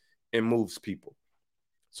triggered and moves people.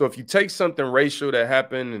 So if you take something racial that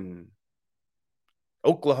happened in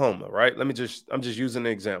Oklahoma, right? I'm just using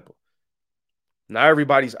an example. Now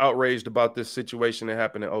everybody's outraged about this situation that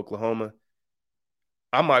happened in Oklahoma.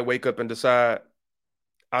 I might wake up and decide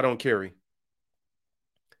I don't carry.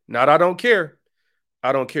 Not I don't care.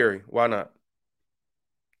 I don't carry. Why not?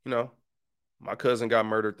 You know, my cousin got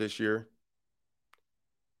murdered this year.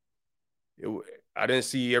 I didn't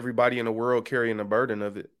see everybody in the world carrying the burden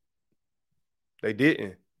of it. They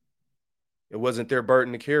didn't. It wasn't their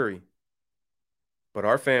burden to carry. But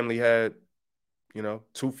our family had,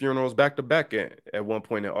 2 funerals back to back at one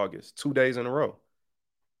point in August, 2 days in a row.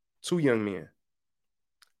 2 young men.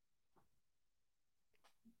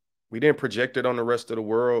 We didn't project it on the rest of the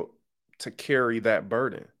world to carry that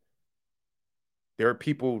burden. There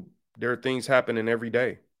are things happening every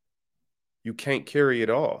day. You can't carry it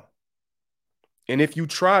all. And if you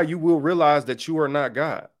try, you will realize that you are not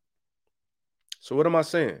God. So what am I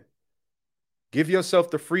saying? Give yourself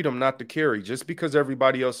the freedom not to carry. Just because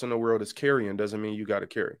everybody else in the world is carrying doesn't mean you got to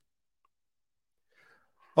carry.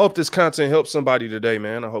 Hope this content helps somebody today,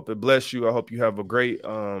 man. I hope it bless you. I hope you have a great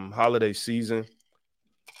holiday season.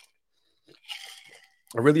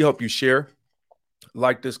 I really hope you share,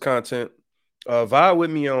 like this content. Vibe with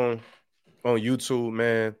me on YouTube,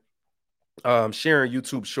 man. Sharing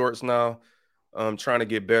YouTube shorts now. I'm trying to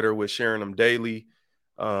get better with sharing them daily.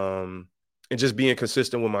 And just being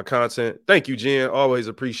consistent with my content. Thank you, Jen. Always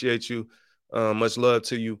appreciate you. Much love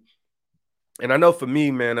to you. And I know for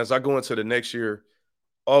me, man, as I go into the next year,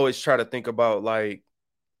 always try to think about like,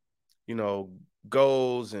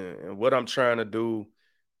 goals and what I'm trying to do.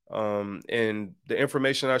 And the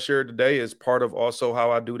information I shared today is part of also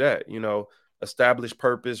how I do that, establish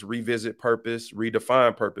purpose, revisit purpose,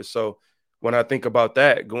 redefine purpose. So when I think about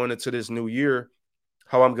that going into this new year,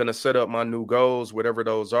 how I'm going to set up my new goals, whatever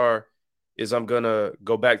those are, is I'm going to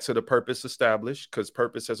go back to the purpose established, because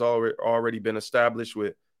purpose has already been established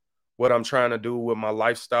with what I'm trying to do, what my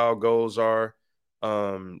lifestyle goals are,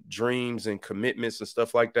 dreams and commitments and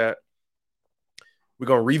stuff like that. We're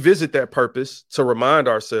going to revisit that purpose to remind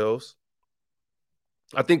ourselves.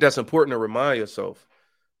 I think that's important to remind yourself,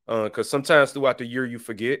 because sometimes throughout the year you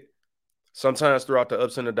forget. Sometimes throughout the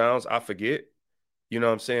ups and the downs, I forget,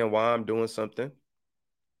 why I'm doing something.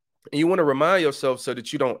 And you want to remind yourself so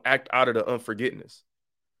that you don't act out of the unforgiveness.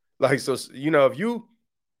 Like, so, if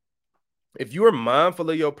you are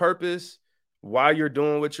mindful of your purpose, why you're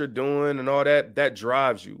doing what you're doing and all that, that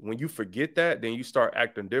drives you. When you forget that, then you start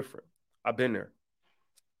acting different. I've been there.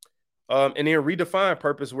 And then redefine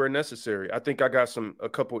purpose where necessary. I think I got a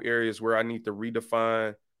couple areas where I need to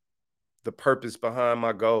redefine the purpose behind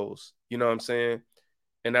my goals. You know what I'm saying?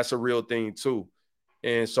 And that's a real thing too.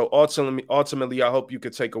 And so ultimately, I hope you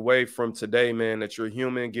could take away from today, man, that you're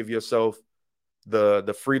human. Give yourself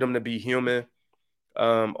the freedom to be human.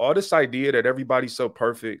 All this idea that everybody's so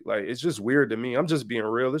perfect, like, it's just weird to me. I'm just being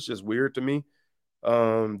real. It's just weird to me.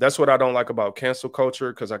 That's what I don't like about cancel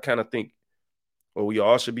culture, because I kind of think, well, we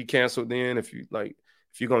all should be canceled then. If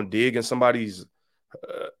you're going to dig in somebody's,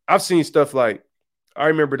 I've seen stuff like, I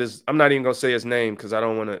remember this. I'm not even going to say his name because I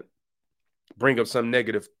don't want to bring up something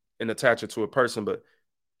negative and attach it to a person, but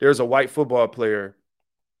there's a white football player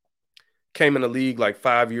came in the league like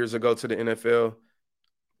 5 years ago to the NFL,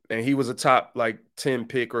 and he was a top like 10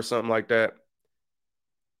 pick or something like that.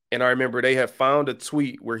 And I remember they had found a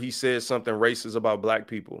tweet where he said something racist about black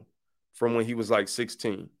people from when he was like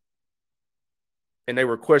 16. And they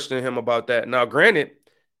were questioning him about that. Now, granted,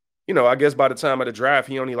 I guess by the time of the draft,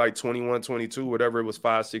 he only like 21, 22, whatever it was,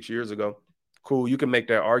 5, 6 years ago. Cool, you can make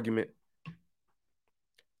that argument.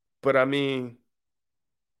 But I mean,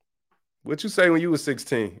 what you say when you was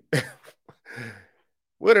 16?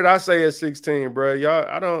 What did I say at 16, bro?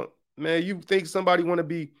 Y'all, you think somebody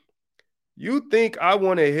you think I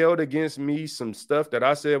want to held against me some stuff that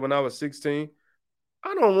I said when I was 16?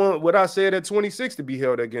 I don't want what I said at 26 to be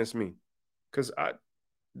held against me, because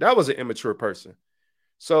that was an immature person.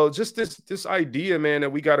 So just this idea, man,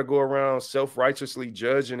 that we got to go around self-righteously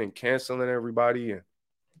judging and canceling everybody. And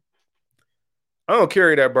I don't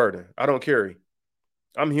carry that burden. I don't carry.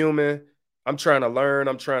 I'm human. I'm trying to learn.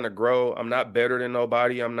 I'm trying to grow. I'm not better than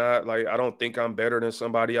nobody. I'm not like, I don't think I'm better than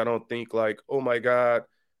somebody. I don't think like, oh my God,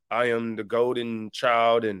 I am the golden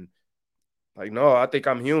child. And like, no, I think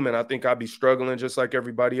I'm human. I think I'll be struggling just like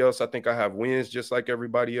everybody else. I think I have wins just like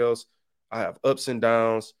everybody else. I have ups and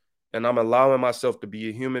downs, and I'm allowing myself to be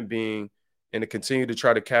a human being and to continue to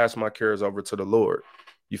try to cast my cares over to the Lord.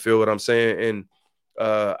 You feel what I'm saying? And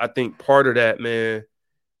I think part of that, man.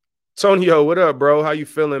 Tonio, what up, bro? How you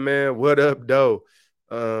feeling, man? What up, though?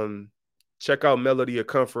 Check out Melody of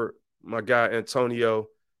Comfort, my guy Antonio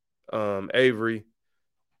Avery.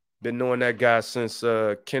 Been knowing that guy since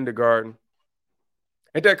kindergarten.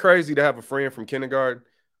 Ain't that crazy to have a friend from kindergarten?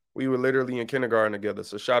 We were literally in kindergarten together.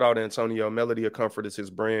 So shout out to Antonio. Melody of Comfort is his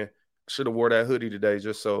brand. Should have wore that hoodie today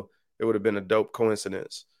just so it would have been a dope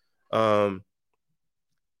coincidence.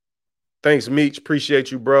 Thanks, Meech.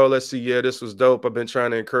 Appreciate you, bro. Let's see. Yeah, this was dope. I've been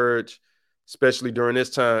trying to encourage, especially during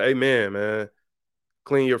this time. Amen, man.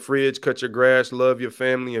 Clean your fridge, cut your grass, love your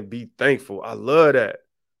family, and be thankful. I love that.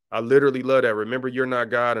 I literally love that. Remember, you're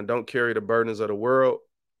not God, and don't carry the burdens of the world.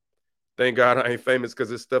 Thank God I ain't famous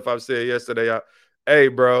because it's stuff I've said yesterday. Hey,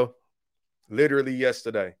 bro, literally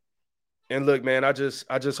yesterday. And look, man, I just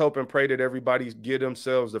hope and pray that everybody give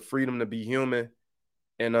themselves the freedom to be human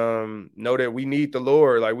and know that we need the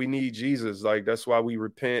Lord, like we need Jesus. Like that's why we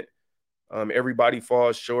repent. Everybody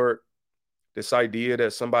falls short. This idea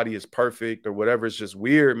that somebody is perfect or whatever is just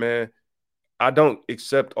weird, man. I don't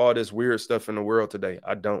accept all this weird stuff in the world today.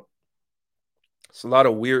 I don't. It's a lot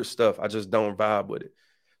of weird stuff. I just don't vibe with it.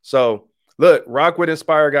 So look, rock with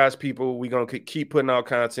Inspire Guys, people. We're going to keep putting out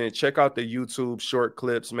content. Check out the YouTube short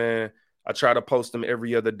clips, man. I try to post them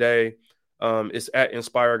every other day. It's at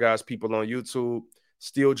Inspire Guys, people on YouTube.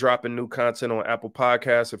 Still dropping new content on Apple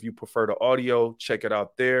Podcasts. If you prefer the audio, check it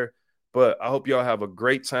out there. But I hope y'all have a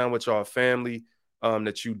great time with y'all family,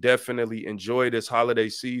 that you definitely enjoy this holiday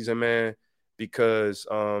season, man, because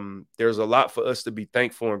there's a lot for us to be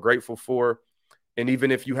thankful and grateful for. And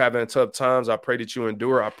even if you having tough times, I pray that you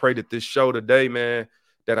endure. I pray that this show today, man,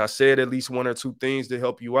 that I said at least one or two things to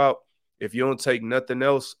help you out. If you don't take nothing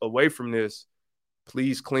else away from this,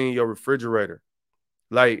 please clean your refrigerator.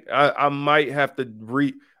 Like I might have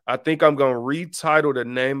to I think I'm going to retitle the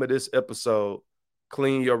name of this episode,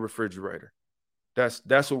 Clean Your Refrigerator. That's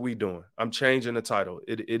what we doing. I'm changing the title.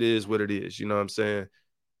 It is what it is. You know what I'm saying?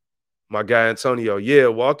 My guy Antonio, yeah,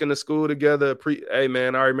 walking to school together. Hey,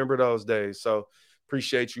 man, I remember those days. So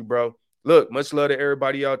appreciate you, bro. Look, much love to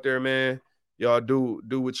everybody out there, man. Y'all do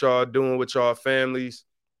what y'all doing with y'all families.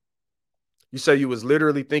 You say you was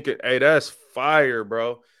literally thinking, hey, that's fire,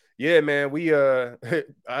 bro. Yeah, man. We we had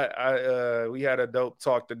a dope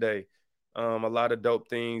talk today. A lot of dope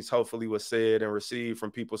things hopefully was said and received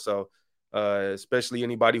from people. So especially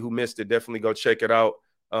anybody who missed it, definitely go check it out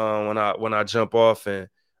when I jump off, and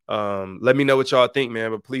let me know what y'all think,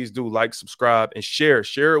 man. But please do like, subscribe, and share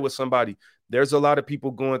it with somebody. There's a lot of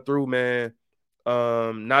people going through, man,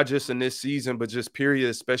 not just in this season, but just period,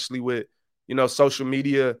 especially with, social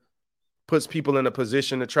media puts people in a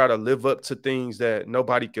position to try to live up to things that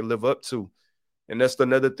nobody can live up to. And that's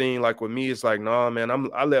another thing. Like with me, it's like, nah, man,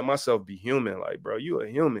 I let myself be human. Like, bro, you a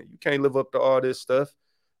human. You can't live up to all this stuff.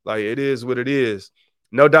 Like, it is what it is.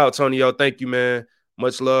 No doubt, Tonyo. Thank you, man.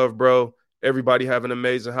 Much love, bro. Everybody have an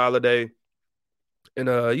amazing holiday. And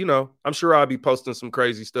I'm sure I'll be posting some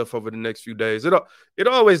crazy stuff over the next few days. It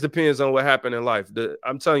always depends on what happened in life.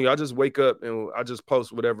 I'm telling you, I just wake up and I just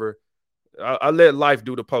post whatever. I let life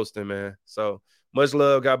do the posting, man. So much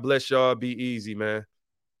love. God bless y'all. Be easy, man.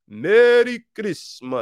 Merry Christmas.